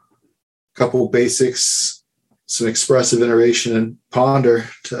basics, some expressive iteration, and Ponder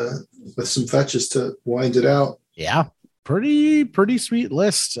with some fetches to wind it out. Yeah, pretty sweet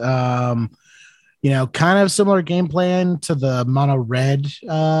list. Kind of similar game plan to the mono red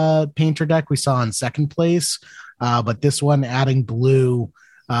painter deck we saw in second place. But this one adding blue,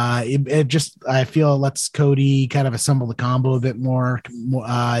 I feel lets Cody kind of assemble the combo a bit more,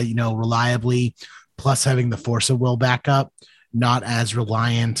 reliably, plus having the Force of Will backup, not as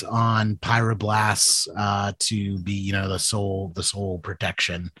reliant on Pyroblasts to be, the soul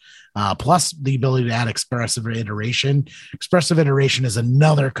protection. Plus the ability to add Expressive Iteration. Expressive Iteration is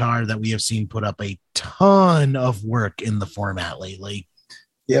another card that we have seen put up a ton of work in the format lately.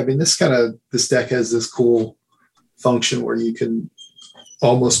 Yeah, I mean, this deck has this cool function where you can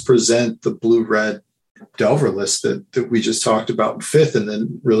almost present the blue-red Delver list that we just talked about in fifth, and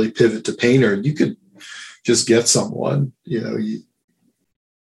then really pivot to Painter. You could just get someone, you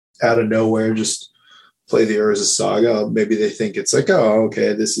out of nowhere, just play the Urza Saga. Maybe they think it's like, oh,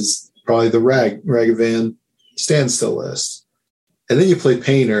 okay, this is probably the Ragavan standstill list. And then you play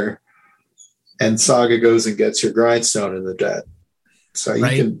Painter, and Saga goes and gets your Grindstone in the dead. So you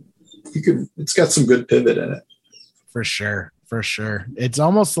can, it's got some good pivot in it. For sure. It's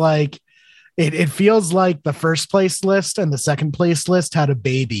almost like it feels like the first place list and the second place list had a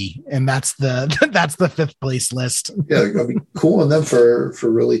baby, and that's the fifth place list. Yeah, I mean, cool on them for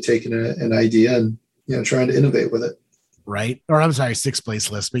really taking an idea and trying to innovate with it. Right. Or I'm sorry, sixth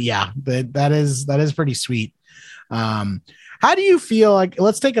place list. But yeah, that is pretty sweet. How do you feel like,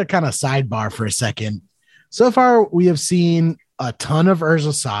 let's take a kind of sidebar for a second. So far, we have seen a ton of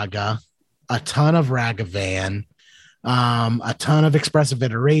Urza Saga, a ton of Ragavan, a ton of Expressive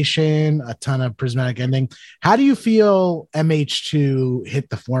Iteration, a ton of Prismatic Ending. How do you feel MH2 hit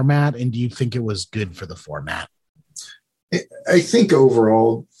the format, and do you think it was good for the format? I think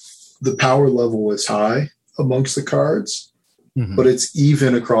overall the power level was high amongst the cards, but it's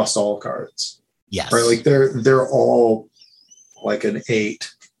even across all cards. Yes. Right. Like they're all like an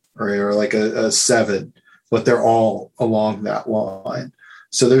 8, right, or like a 7, but they're all along that line.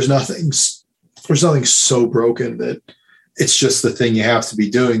 So there's nothing so broken that it's just the thing you have to be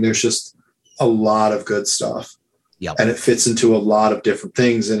doing. There's just a lot of good stuff. Yep. And it fits into a lot of different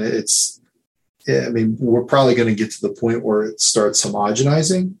things. And we're probably going to get to the point where it starts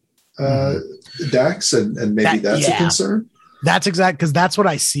homogenizing decks, and maybe that's a concern. That's exact, because that's what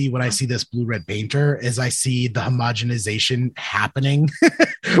I see when I see this blue-red painter, is I see the homogenization happening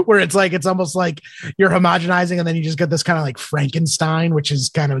where it's almost like you're homogenizing and then you just get this kind of like Frankenstein, which is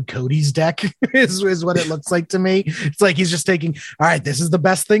kind of Cody's deck is what it looks like to me. It's like he's just taking, all right, this is the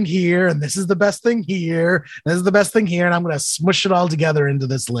best thing here, and this is the best thing here, and this is the best thing here, and I'm going to smush it all together into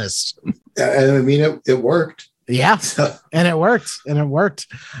this list. I mean, it worked. Yeah. And it worked.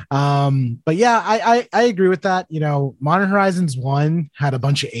 But yeah, I agree with that. Modern Horizons 1 had a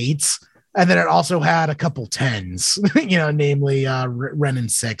bunch of 8s, and then it also had a couple 10s, namely Wrenn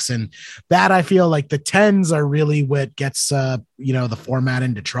and 6. And that, I feel like the 10s are really what gets, the format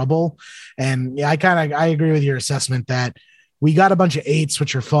into trouble. And yeah, I agree with your assessment that we got a bunch of 8s,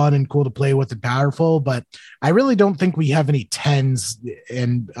 which are fun and cool to play with and powerful, but I really don't think we have any 10s.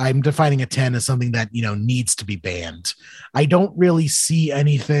 And I'm defining a 10 as something that, needs to be banned. I don't really see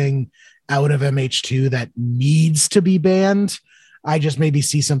anything out of MH2 that needs to be banned. I just maybe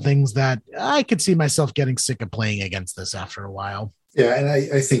see some things that I could see myself getting sick of playing against this after a while. Yeah. And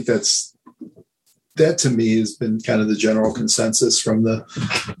I think that to me has been kind of the general consensus from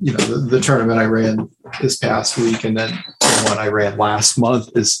the tournament I ran this past week, and then the one I ran last month,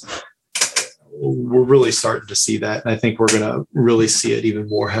 is we're really starting to see that. And I think we're going to really see it even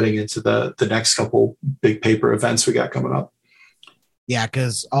more heading into the next couple big paper events we got coming up. Yeah.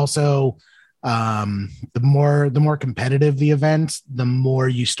 Cause also the more competitive the event, the more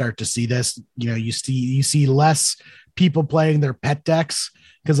you start to see this, you see less people playing their pet decks.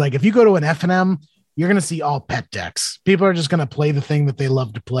 Cause like if you go to an FNM, you're going to see all pet decks. People are just going to play the thing that they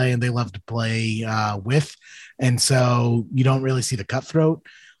love to play and they love to play with. And so you don't really see the cutthroat.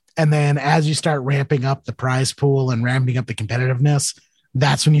 And then as you start ramping up the prize pool and ramping up the competitiveness,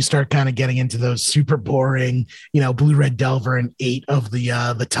 that's when you start kind of getting into those super boring, blue-red Delver and 8 of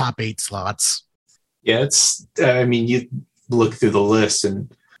the top 8 slots. Yeah, you look through the list,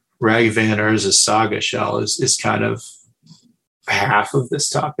 and Ragavan Urza Saga Shell is kind of half of this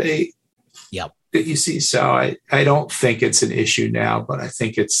top 8. Yep. That you see. So I don't think it's an issue now, but I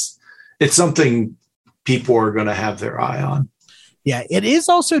think it's something people are going to have their eye on. Yeah, it is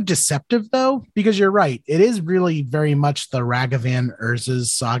also deceptive though, because you're right. It is really very much the Ragavan Urza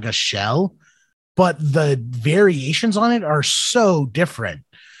Saga shell, but the variations on it are so different.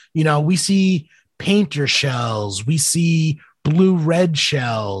 We see painter shells, we see blue-red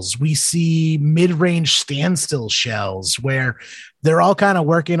shells, we see mid-range standstill shells, where they're all kind of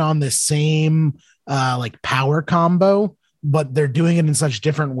working on the same like power combo, but they're doing it in such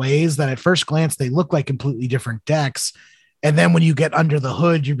different ways that at first glance they look like completely different decks. And then when you get under the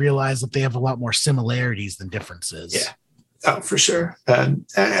hood, you realize that they have a lot more similarities than differences. Yeah, oh, for sure. And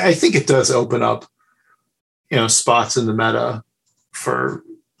I think it does open up, spots in the meta for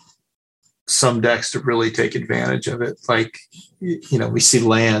some decks to really take advantage of it. Like, we see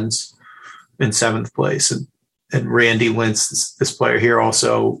lands in 7th place, and Randy Lentz, this player here,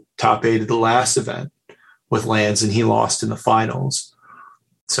 also top 8 of the last event with lands, and he lost in the finals.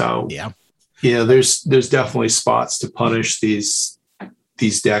 So yeah. There's definitely spots to punish these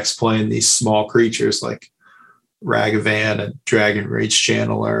decks playing these small creatures like Ragavan and Dragon Rage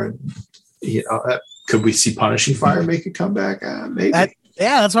Channeler. And, could we see Punishing Fire make a comeback? Maybe.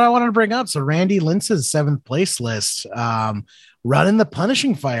 That's what I wanted to bring up. So Randy Lentz's 7th place list, running the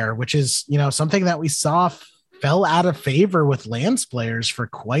Punishing Fire, which is, something that we saw fell out of favor with lands players for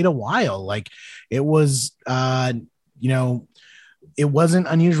quite a while. Like it was, it wasn't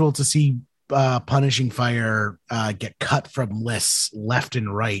unusual to see Punishing Fire get cut from lists left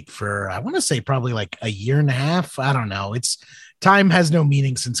and right for, I want to say probably like a year and a half. I don't know. Time has no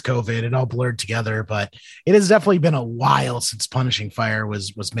meaning since COVID. It all blurred together, but it has definitely been a while since Punishing Fire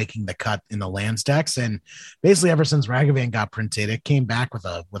was making the cut in the lands decks. And basically ever since Ragavan got printed, it came back with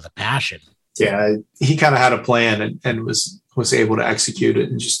a passion. Yeah. He kind of had a plan and was able to execute it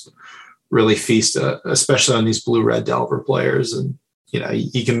and just really feast, especially on these blue-red Delver players. And,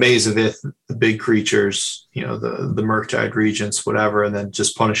 you can Maze of Ith, the big creatures, the Murktide Regents, whatever, and then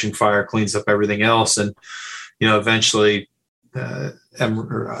just Punishing Fire cleans up everything else. And, eventually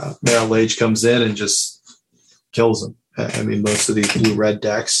Meryl Age comes in and just kills them. I mean, most of these blue-red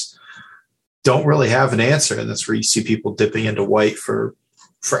decks don't really have an answer. And that's where you see people dipping into white for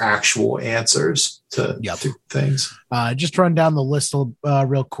actual answers to things. Just run down the list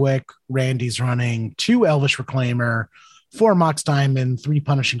real quick. Randy's running 2 Elvish Reclaimer, 4 Mox Diamond, 3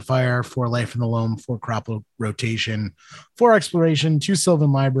 Punishing Fire, 4 Life in the Loam, 4 Crop Rotation, 4 Exploration, 2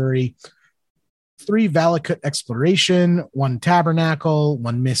 Sylvan Library, 3 Valakut Exploration, 1 Tabernacle,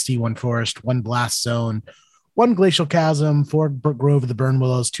 1 Misty, 1 Forest, 1 Blast Zone, 1 Glacial Chasm, 4 Grove of the Burn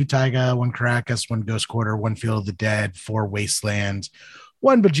Willows, 2 Taiga, 1 Caracas, 1 Ghost Quarter, 1 Field of the Dead, 4 Wasteland,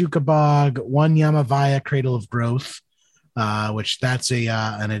 1 Bajuka Bog, 1 Yamavaya Cradle of Growth, which that's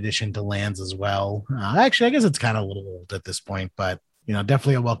an addition to lands as well. Actually, I guess it's kind of a little old at this point, but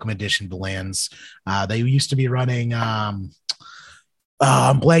definitely a welcome addition to lands. They used to be running. I'm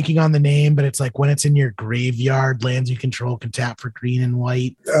blanking on the name, but it's like when it's in your graveyard, lands you control can tap for green and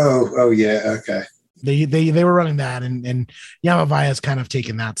white. Oh yeah, okay. They were running that, and Yamavaya's kind of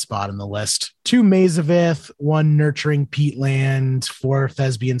taken that spot in the list. 2 Maze of Ith, 1 Nurturing Peatland, 4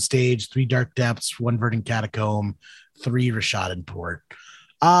 Thespian Stage, 3 Dark Depths, 1 Verdant Catacomb, 3 Rashadan Port.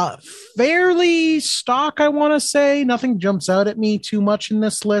 Fairly stock, I want to say. Nothing jumps out at me too much in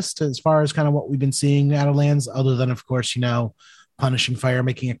this list as far as kind of what we've been seeing out of lands, other than, of course, Punishing Fire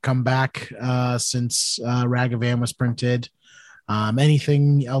making a comeback since Ragavan was printed.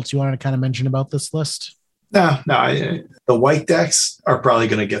 Anything else you wanted to kind of mention about this list? No. The white decks are probably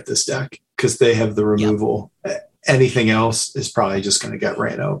going to get this deck because they have the removal. Yep. Anything else is probably just going to get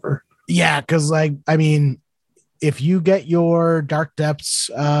ran over. Yeah, because if you get your Dark Depths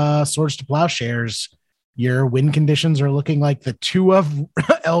Swords to Plowshares, your win conditions are looking like the 2 of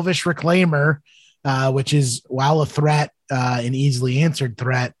Elvish Reclaimer, which is, while a threat, an easily answered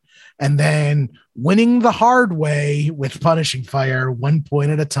threat, and then winning the hard way with Punishing Fire 1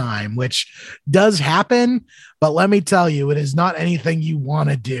 point at a time, which does happen. But let me tell you, it is not anything you want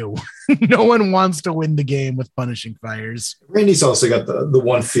to do. No one wants to win the game with Punishing Fires. Randy's also got the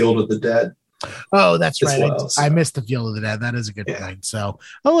 1 Field of the Dead. Oh, that's right. Well, I missed the Field of the Dead. That is a good point. So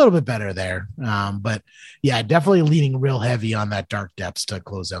a little bit better there. But yeah, definitely leaning real heavy on that Dark Depths to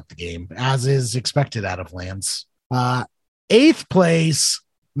close out the game, as is expected out of lands. 8th place,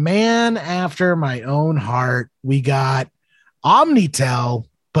 man after my own heart. We got Omnitel,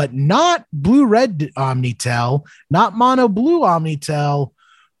 but not blue-red Omnitel, not mono-blue Omnitel,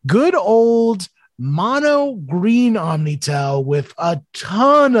 good old mono-green Omnitel with a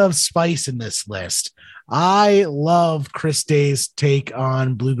ton of spice in this list. I love Chris Day's take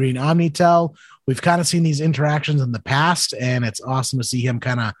on blue-green Omnitel. We've kind of seen these interactions in the past, and it's awesome to see him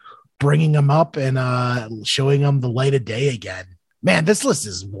kind of bringing them up and showing them the light of day again. Man, this list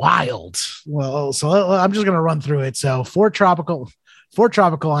is wild. Well, so I'm just going to run through it. So 4 tropical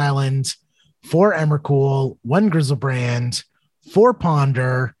island, 4 Emrakul, 1 Grizzlebrand, 4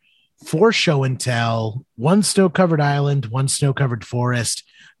 Ponder, 4 Show and Tell, 1 snow-covered island, 1 snow-covered forest,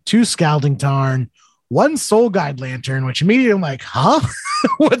 2 Scalding Tarn, one Soul Guide Lantern, which immediately I'm like, huh?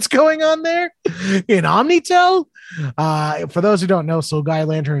 What's going on there in Omnitel? For those who don't know, Soul Guide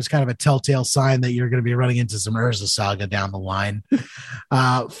Lantern is kind of a telltale sign that you're going to be running into some Urza Saga down the line.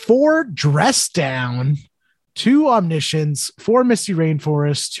 4 Dress Down, 2 Omniscience, 4 Misty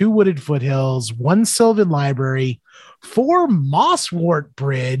Rainforest, 2 Wooded Foothills, 1 Sylvan Library, 4 Mosswort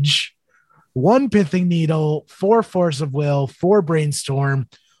Bridge, 1 Pithing Needle, 4 Force of Will, 4 Brainstorm,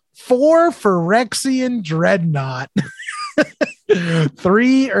 4 Phyrexian Dreadnought,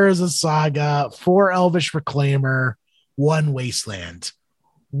 3 Urza Saga, 4 Elvish Reclaimer, 1 Wasteland.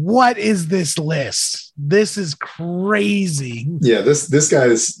 What is this list? This is crazy. Yeah, this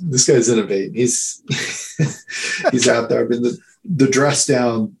guy's innovating. He's he's out there. I mean, the Dress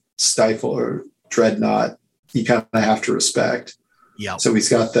Down Stifle or Dreadnought, you kind of have to respect. Yeah. So he's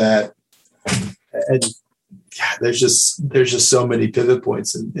got that, and yeah, there's just so many pivot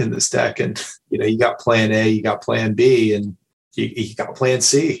points in this deck, and you got Plan A, you got Plan B, and you got Plan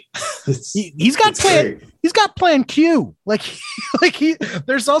C. He's got Plan Q.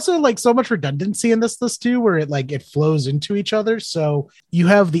 There's also like so much redundancy in this list too, where it flows into each other. So you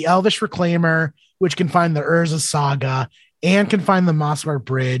have the Elvish Reclaimer, which can find the Urza Saga and can find the Mosswort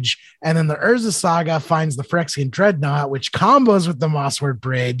Bridge, and then the Urza Saga finds the Phyrexian Dreadnought, which combos with the Mosswort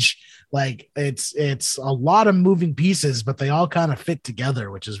Bridge. Like it's a lot of moving pieces, but they all kind of fit together,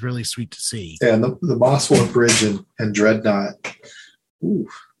 which is really sweet to see. Yeah, and the Mosswort Bridge and Dreadnought. Ooh.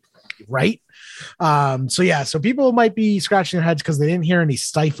 Right. So people might be scratching their heads because they didn't hear any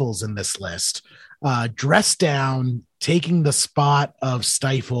Stifles in this list. Dress Down taking the spot of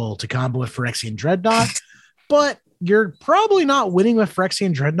Stifle to combo with Phyrexian Dreadnought, but you're probably not winning with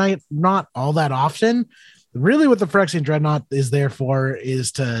Phyrexian Dreadnought not all that often. Really what the Phyrexian Dreadnought is there for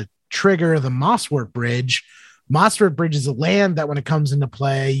is to trigger the Mosswort Bridge. Mosswort Bridge is a land that when it comes into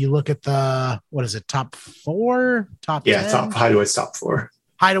play, you look at the, top 4? Top 10? Hideaway's top 4.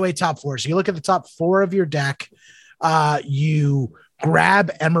 Hideaway top 4. So you look at the top 4 of your deck, you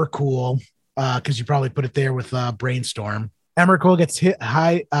grab Emrakul, because you probably put it there with Brainstorm. Emrakul gets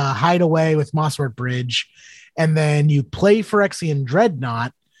Hideaway with Mosswort Bridge, and then you play Phyrexian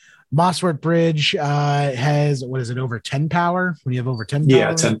Dreadnought. Mosswort Bridge has, over 10 power? When you have over 10 power?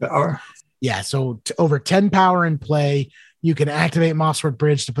 Yeah, 10 power. Yeah, so over 10 power in play, you can activate Mosswort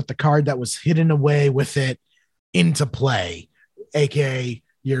Bridge to put the card that was hidden away with it into play, aka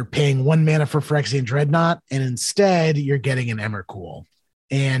you're paying 1 mana for Phyrexian Dreadnought, and instead you're getting an Emrakul.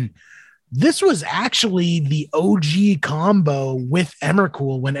 And this was actually the OG combo with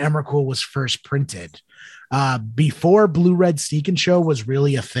Emrakul when Emrakul was first printed. Before Blue-Red Seek and Show was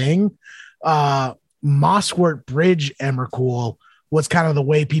really a thing, Mosswort Bridge Emrakul was kind of the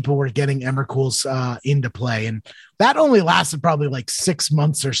way people were getting Emrakuls into play. And that only lasted probably like 6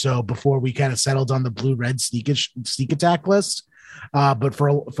 months or so before we kind of settled on the Blue-Red Sneak Attack list. But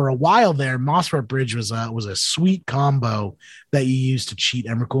for a while there, Mosswort Bridge was a sweet combo that you used to cheat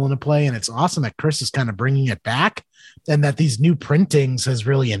Emrakul into play. And it's awesome that Chris is kind of bringing it back and that these new printings has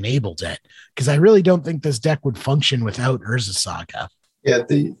really enabled it. Because I really don't think this deck would function without Urza Saga. Yeah,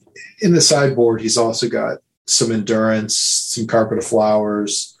 in the sideboard, he's also got some Endurance, some Carpet of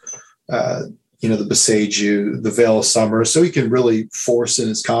Flowers, the Boseiju, the Veil of Summer. So he can really force in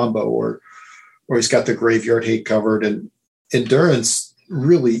his combo, or he's got the Graveyard Hate covered. And Endurance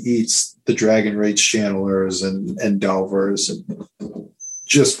really eats the Dragon Rage Channelers and Delvers, and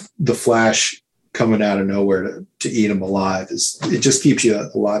just the flash coming out of nowhere to eat them alive. It just keeps you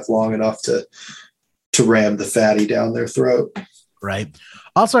alive long enough to ram the fatty down their throat. Right.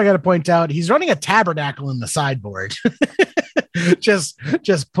 Also, I got to point out, he's running a Tabernacle in the sideboard. just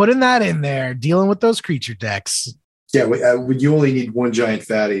putting that in there, dealing with those creature decks. Yeah, when you only need 1 giant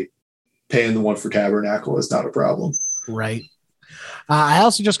fatty, paying the 1 for Tabernacle is not a problem. Right. I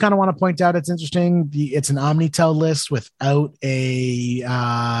also just kind of want to point out, it's interesting. It's an Omnitel list without a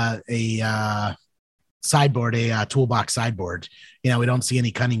sideboard, a toolbox sideboard. We don't see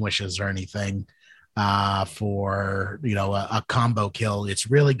any Cunning Wishes or anything for a combo kill. It's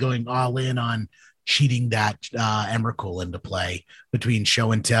really going all in on cheating that Emrakul into play between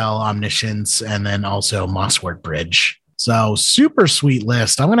Show and Tell, Omniscience, and then also Mosswort Bridge. So super sweet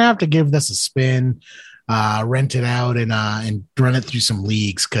list. I'm gonna have to give this a spin, rent it out, and run it through some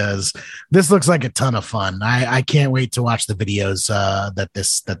leagues, because this looks like a ton of fun. I can't wait to watch the videos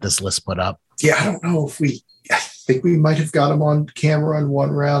that this list put up. Yeah, I don't know if I think we might have got him on camera in one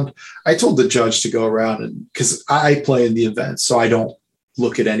round. I told the judge to go around, and because I play in the event, so I don't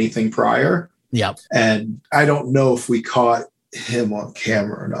look at anything prior. Yeah. And I don't know if we caught him on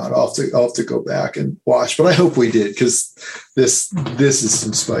camera or not. I'll have to go back and watch, but I hope we did, because this is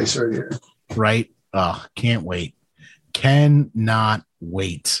some spice right here. Right. Oh, can't wait. Cannot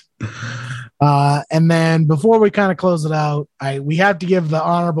wait. And then before we kind of close it out, we have to give the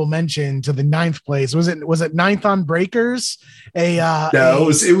honorable mention to the 9th place. Was it 9th on Breakers? No,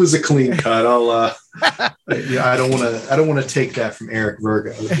 it was a clean cut. I don't want to take that from Eric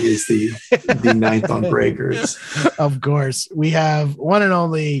Virgo. He is the 9th on Breakers. Of course, we have one and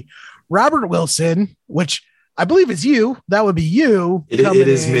only Robert Wilson, which I believe is you. That would be you. It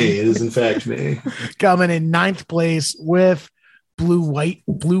is me. It is in fact me. Coming in 9th place with blue,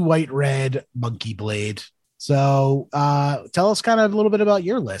 white, red Monkey Blade. So tell us kind of a little bit about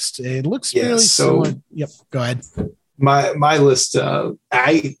your list. It looks really similar. Yep. Go ahead. My list,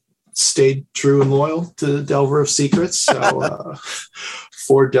 I stayed true and loyal to Delver of Secrets. So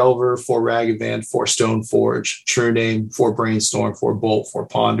 4 Delver, 4 Ragavan, 4 Stoneforge, True Name, 4 Brainstorm, 4 Bolt, 4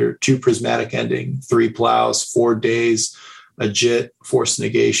 Ponder, 2 Prismatic Ending, 3 Plows, 4 Days, a Jit, Force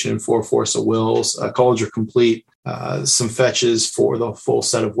Negation, 4 Force of Wills, a Cauldron Complete, some fetches for the full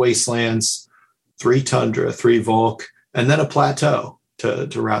set of Wastelands, 3 Tundra, 3 Volk, and then a Plateau to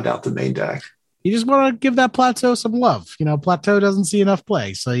round out the main deck. You just want to give that Plateau some love. Plateau doesn't see enough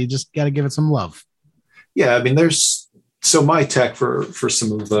play, so you just got to give it some love. Yeah, I mean, so my tech for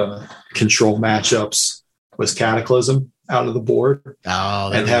some of the control matchups was Cataclysm out of the board.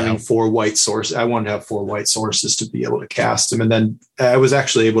 Oh, and having 4 white sources. I wanted to have 4 white sources to be able to cast them. And then I was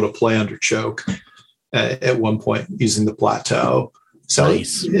actually able to play under choke at one point using the Plateau. So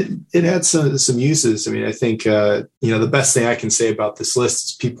nice. it had some uses. I mean, I think, the best thing I can say about this list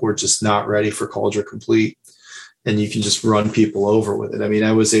is people were just not ready for Cauldron Complete, and you can just run people over with it. I mean,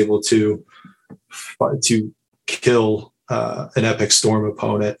 I was able to kill an Epic Storm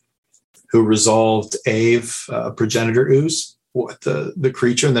opponent who resolved Ave, Progenitor Ooze, with the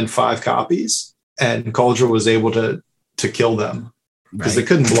creature, and then 5 copies. And Cauldron was able to kill them because they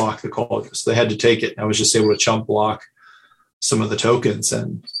couldn't block the Cauldron. So they had to take it. I was just able to chump block some of the tokens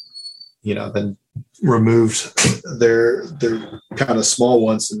and, then removed their kind of small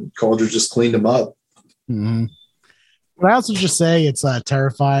ones, and Cauldron just cleaned them up. Mm-hmm. But I also just say it's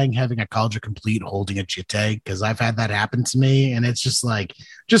terrifying having a Cauldron Complete holding a Jitte, because I've had that happen to me, and it's just like,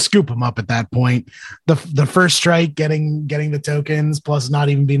 just scoop them up at that point. The first strike, getting the tokens, plus not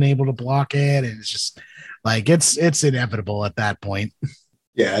even being able to block it, and it's just like it's inevitable at that point.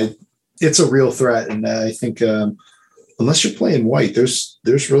 Yeah, it's a real threat, and I think unless you're playing white, there's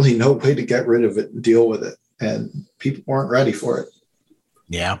really no way to get rid of it and deal with it, and people aren't ready for it.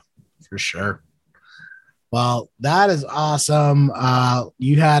 Yeah, for sure. Well, that is awesome.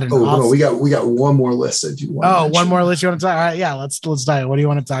 You had an awesome... we got one more list I do want to mention. One more list you want to talk? All right, yeah, let's dive. What do you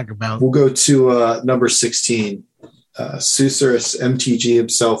want to talk about? We'll go to number 16. Susurus MTG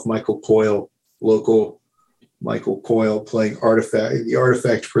himself, Michael Coyle, local Michael Coyle, playing the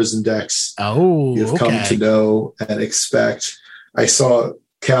Artifact Prison decks. Oh, you've come to know and expect. I saw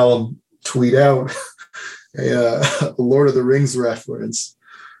Callum tweet out a Lord of the Rings reference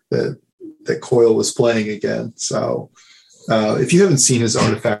that Coyle was playing again. So if you haven't seen his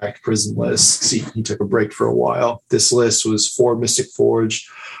Artifact Prison list, he took a break for a while. This list was 4 Mystic Forge,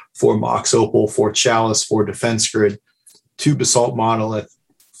 4 Mox Opal, 4 Chalice, 4 Defense Grid, 2 Basalt Monolith,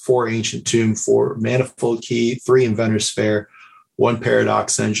 4 Ancient Tomb, 4 Manifold Key, 3 Inventor's Fair, 1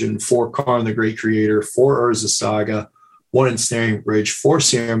 Paradox Engine, 4 Karn the Great Creator, 4 Urza Saga, 1 Ensnaring Bridge, 4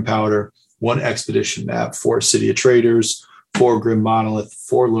 Serum Powder, 1 Expedition Map, 4 City of Traders, 4 Grim Monolith,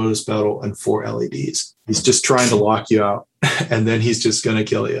 4 Lotus Petal, and 4 LEDs. He's just trying to lock you out, and then he's just going to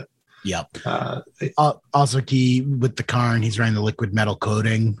kill you. Yep. Also key with the Karn, he's running the liquid metal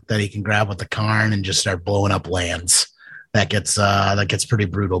coating that he can grab with the Karn and just start blowing up lands. That gets pretty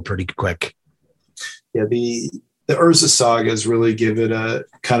brutal pretty quick. Yeah, the Urza Sagas really give it a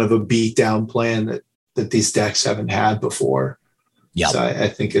kind of a beat down plan that these decks haven't had before. Yeah, so I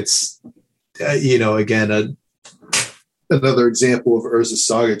think it's again another example of Urza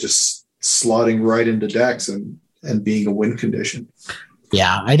Saga just slotting right into decks and being a win condition.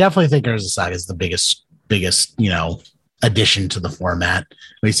 Yeah, I definitely think Urza Saga is the biggest addition to the format.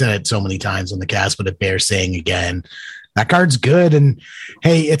 We said it so many times on the cast, but it bears saying again. That card's good, and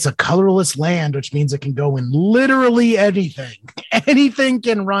hey, it's a colorless land, which means it can go in literally anything. Anything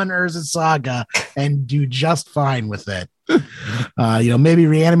can run Urza Saga and do just fine with it. Maybe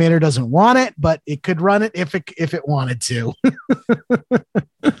Reanimator doesn't want it, but it could run it if it wanted to.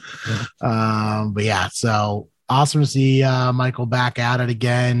 But yeah, so awesome to see Michael back at it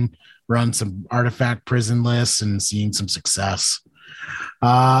again, run some Artifact Prison lists and seeing some success.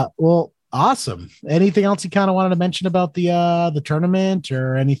 Well, awesome. Anything else you kind of wanted to mention about the tournament,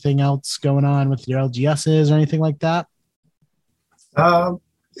 or anything else going on with your LGSs or anything like that?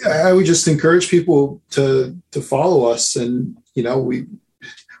 I would just encourage people to follow us, and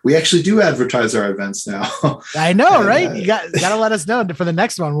we actually do advertise our events now. I know, and, right? You got to let us know for the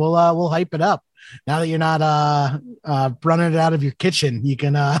next one. We'll hype it up. Now that you're not running it out of your kitchen, you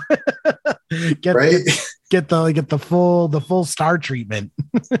can get the full star treatment.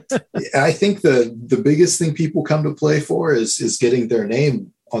 I think the biggest thing people come to play for is getting their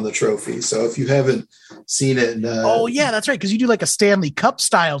name on the trophy. So if you haven't seen it, oh yeah, that's right, because you do like a Stanley Cup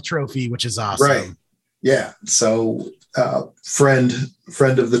style trophy, which is awesome. Right? Yeah. So friend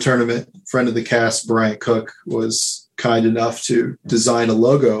of the tournament, friend of the cast, Bryant Cook, was kind enough to design a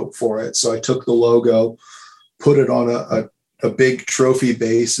logo for it. So I took the logo, put it on a big trophy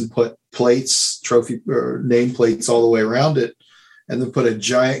base, and put trophy or nameplates all the way around it, and then put a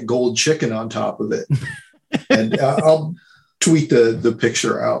giant gold chicken on top of it. And I'll tweet the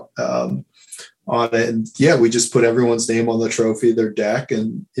picture out on it. And yeah, we just put everyone's name on the trophy, their deck,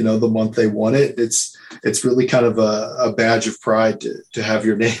 and the month they won it. It's really kind of a badge of pride to have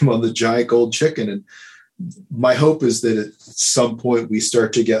your name on the giant gold chicken. And my hope is that at some point we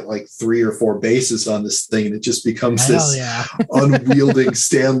start to get like 3 or 4 bases on this thing, and it just becomes this unwielding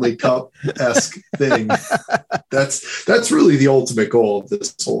Stanley Cup-esque thing. That's really the ultimate goal of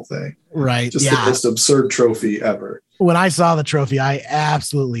this whole thing. Right. Just the most absurd trophy ever. When I saw the trophy, I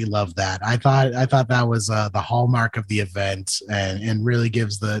absolutely loved that. I thought that was the hallmark of the event, and really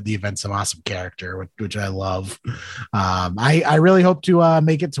gives the event some awesome character, which I love. I really hope to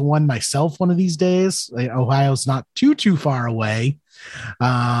make it to one myself one of these days. Ohio's not too far away.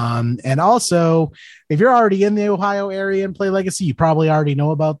 And also, if you're already in the Ohio area and play Legacy, you probably already know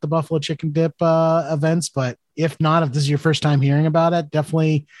about the Buffalo Chicken Dip events. But if not, if this is your first time hearing about it,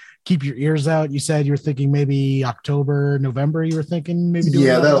 definitely keep your ears out. You said you were thinking maybe October, November. You were thinking maybe doing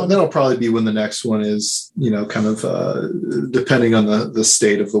that'll probably be when the next one is. Kind of depending on the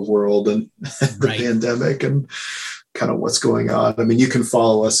state of the world and the pandemic and kind of what's going on. I mean, you can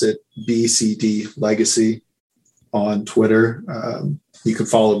follow us at BCD Legacy on Twitter. You can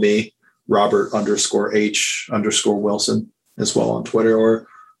follow me, Robert_H_Wilson, as well on Twitter, or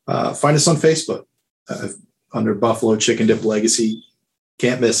find us on Facebook under Buffalo Chicken Dip Legacy.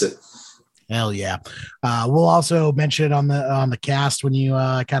 Can't miss it. Hell yeah. We'll also mention it on the cast when you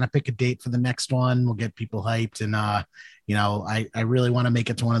kind of pick a date for the next one. We'll get people hyped, and I really want to make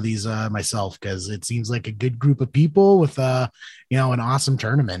it to one of these myself, because it seems like a good group of people with an awesome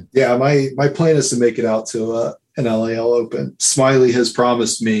tournament. Yeah, my plan is to make it out to an LAL Open. Smiley has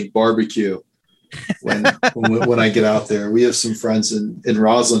promised me barbecue when I get out there. We have some friends in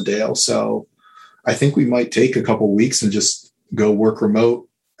Roslindale, so I think we might take a couple weeks and just go work remote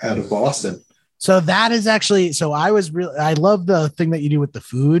out of Boston. So that is actually, I love the thing that you do with the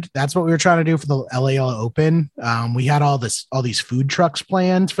food. That's what we were trying to do for the LAL Open. We had all these food trucks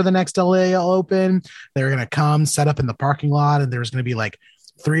planned for the next LAL Open. They were going to come set up in the parking lot, and there was going to be like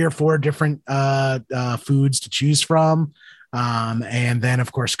 3 or 4 different foods to choose from. And then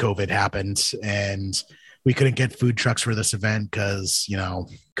of course COVID happened, and we couldn't get food trucks for this event because,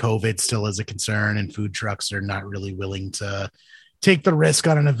 COVID still is a concern, and food trucks are not really willing to take the risk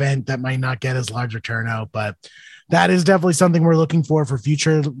on an event that might not get as large a turnout. But that is definitely something we're looking for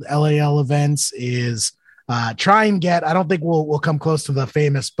future LAL events, is try and get, I don't think we'll come close to the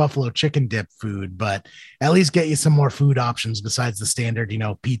famous Buffalo Chicken Dip food, but at least get you some more food options besides the standard,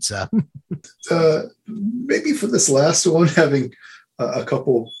 pizza. Maybe for this last one, having a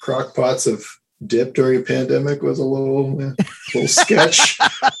couple crock pots of dip during a pandemic was a little sketch,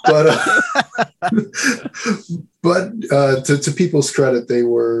 but to people's credit, they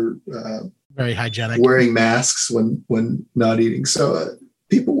were very hygienic, wearing masks when not eating. So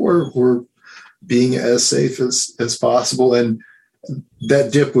people were being as safe as possible, and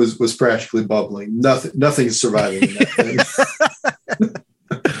that dip was practically bubbling. Nothing is surviving in that thing.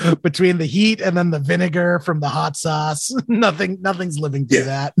 Between the heat and then the vinegar from the hot sauce, nothing's living through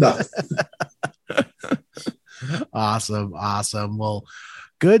that. Nothing. Awesome. Well,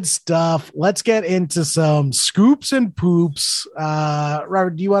 good stuff. Let's get into some scoops and poops.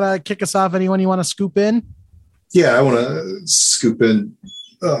 Robert, do you want to kick us off? Anyone you want to scoop in? Yeah, I want to scoop in.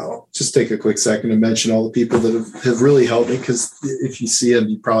 Just take a quick second to mention all the people that have really helped me, because if you see them,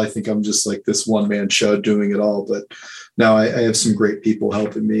 you probably think I'm just like this one-man show doing it all. But now I have some great people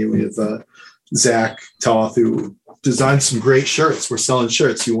helping me. We have Zach Toth, who designed some great shirts. We're selling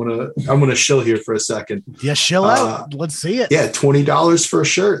shirts. I'm going to shill here for a second. Yeah, shill out. Let's see it. Yeah, $20 for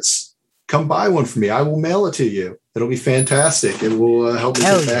shirts. Come buy one for me. I will mail it to you. It'll be fantastic. It will help me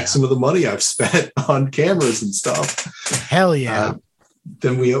get back some of the money I've spent on cameras and stuff. Hell yeah.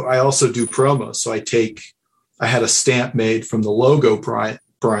 Then I also do promos. So I had a stamp made from the logo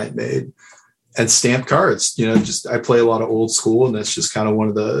Bryant made, and stamped cards. Just I play a lot of old school, and that's just kind of one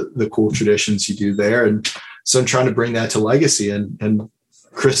of the cool traditions you do there. And so I'm trying to bring that to Legacy. And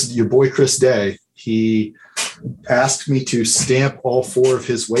Chris, your boy Chris Day, he asked me to stamp all 4 of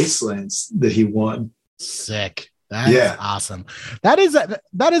his Wastelands that he won. Sick. That's awesome. That is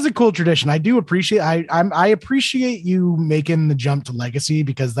a cool tradition. I do appreciate. I appreciate you making the jump to Legacy,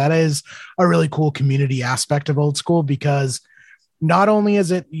 because that is a really cool community aspect of old school. Because not only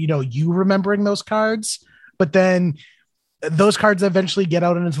is it you remembering those cards, but then those cards eventually get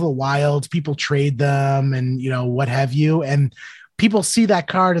out into the wild. People trade them, and what have you, and people see that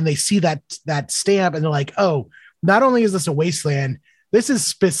card and they see that stamp, and they're like, oh, not only is this a Wasteland, this is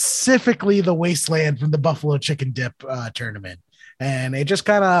specifically the Wasteland from the Buffalo Chicken Dip tournament. And it just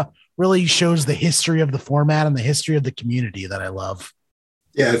kind of really shows the history of the format and the history of the community that I love.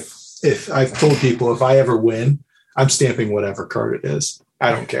 Yeah. If I've told people, if I ever win, I'm stamping whatever card it is.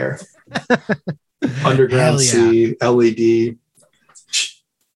 I don't care. Underground C, LED,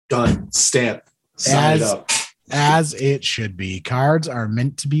 done, stamp, sign it up. As it should be. Cards are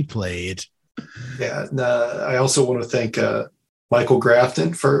meant to be played. Yeah. And, I also want to thank Michael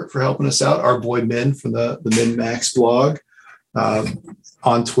Grafton for helping us out. Our boy Min from the Min Max blog,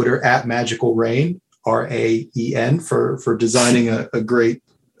 on Twitter at Magical Rain, RAEN, for designing a great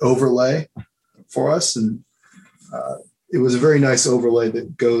overlay for us. And it was a very nice overlay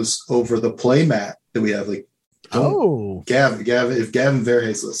that goes over the play mat that we have. Like, Gavin, if Gavin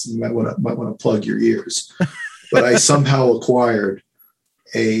Verhey's listening, you might want to plug your ears. But I somehow acquired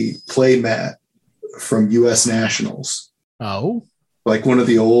a play mat from U.S. Nationals. Oh, like one of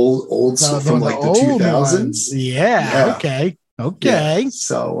the old from like the 2000s. Yeah. Okay. Yeah.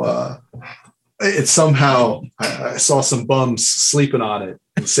 So it somehow I saw some bums sleeping on it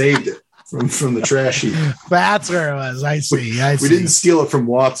and saved it from the trash heap. That's where it was. I see. We didn't steal it from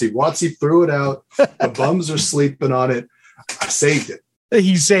Watsy. Watsy threw it out. The bums are sleeping on it. I saved it.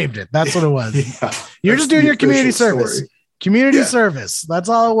 He saved it. That's what it was. Yeah, You're just doing your community service. Story. Community service. That's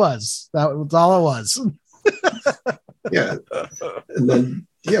all it was. That was all it was. Yeah. And then,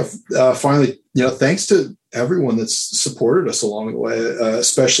 finally, thanks to everyone that's supported us along the way,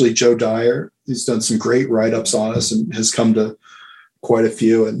 especially Joe Dyer. He's done some great write-ups on us and has come to quite a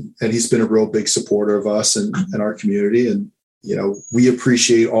few. And he's been a real big supporter of us and our community. And, we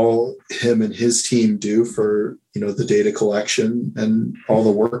appreciate all him and his team do for, the data collection and all the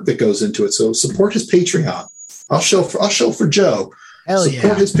work that goes into it. So support his Patreon. I'll show for Joe.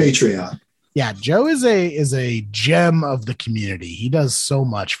 Support his Patreon. Yeah, Joe is a gem of the community. He does so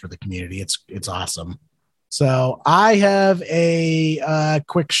much for the community. It's awesome. So I have a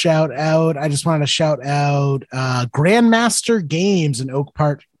quick shout out. I just wanted to shout out Grandmaster Games in Oak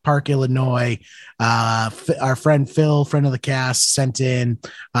Park, Illinois. Our friend Phil, friend of the cast, sent in.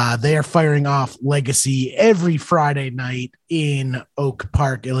 They are firing off Legacy every Friday night in Oak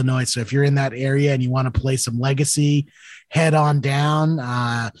Park, Illinois. So if you're in that area and you want to play some Legacy, head on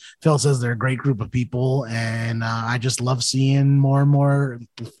down. Phil says they're a great group of people, and I just love seeing more and more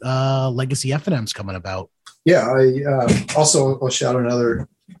Legacy F&Ms coming about. Yeah, I'll shout out another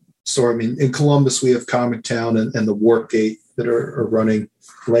store. I mean, in Columbus, we have Comic Town and the Warpgate that are running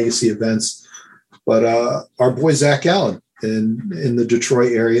Legacy events. But our boy Zach Allen in the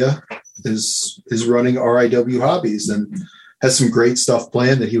Detroit area is running RIW Hobbies and has some great stuff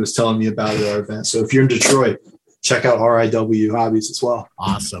planned that he was telling me about at our event. So if you're in Detroit, check out RIW Hobbies as well.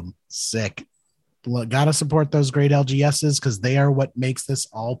 Awesome. Sick. Got to support those great LGSs because they are what makes this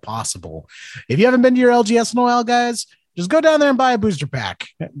all possible. If you haven't been to your LGS in a while, guys, just go down there and buy a booster pack.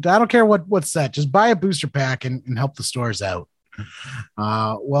 I don't care what's set. Just buy a booster pack and help the stores out.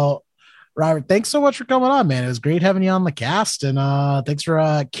 Well, Robert, thanks so much for coming on, man. It was great having you on the cast, and thanks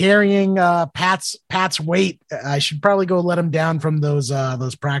for carrying Pat's weight. I should probably go let him down from those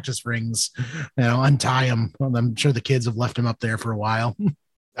practice rings, untie him. Well, I'm sure the kids have left him up there for a while.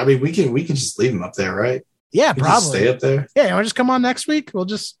 I mean, we can just leave him up there, right? Yeah, probably stay up there. Yeah, you want to just come on next week? We'll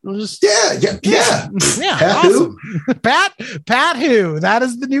just yeah. Pat awesome. Who? Pat who? That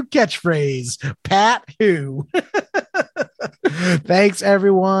is the new catchphrase. Pat who? Thanks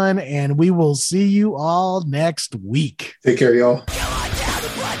everyone, and we will see you all next week. Take care, y'all.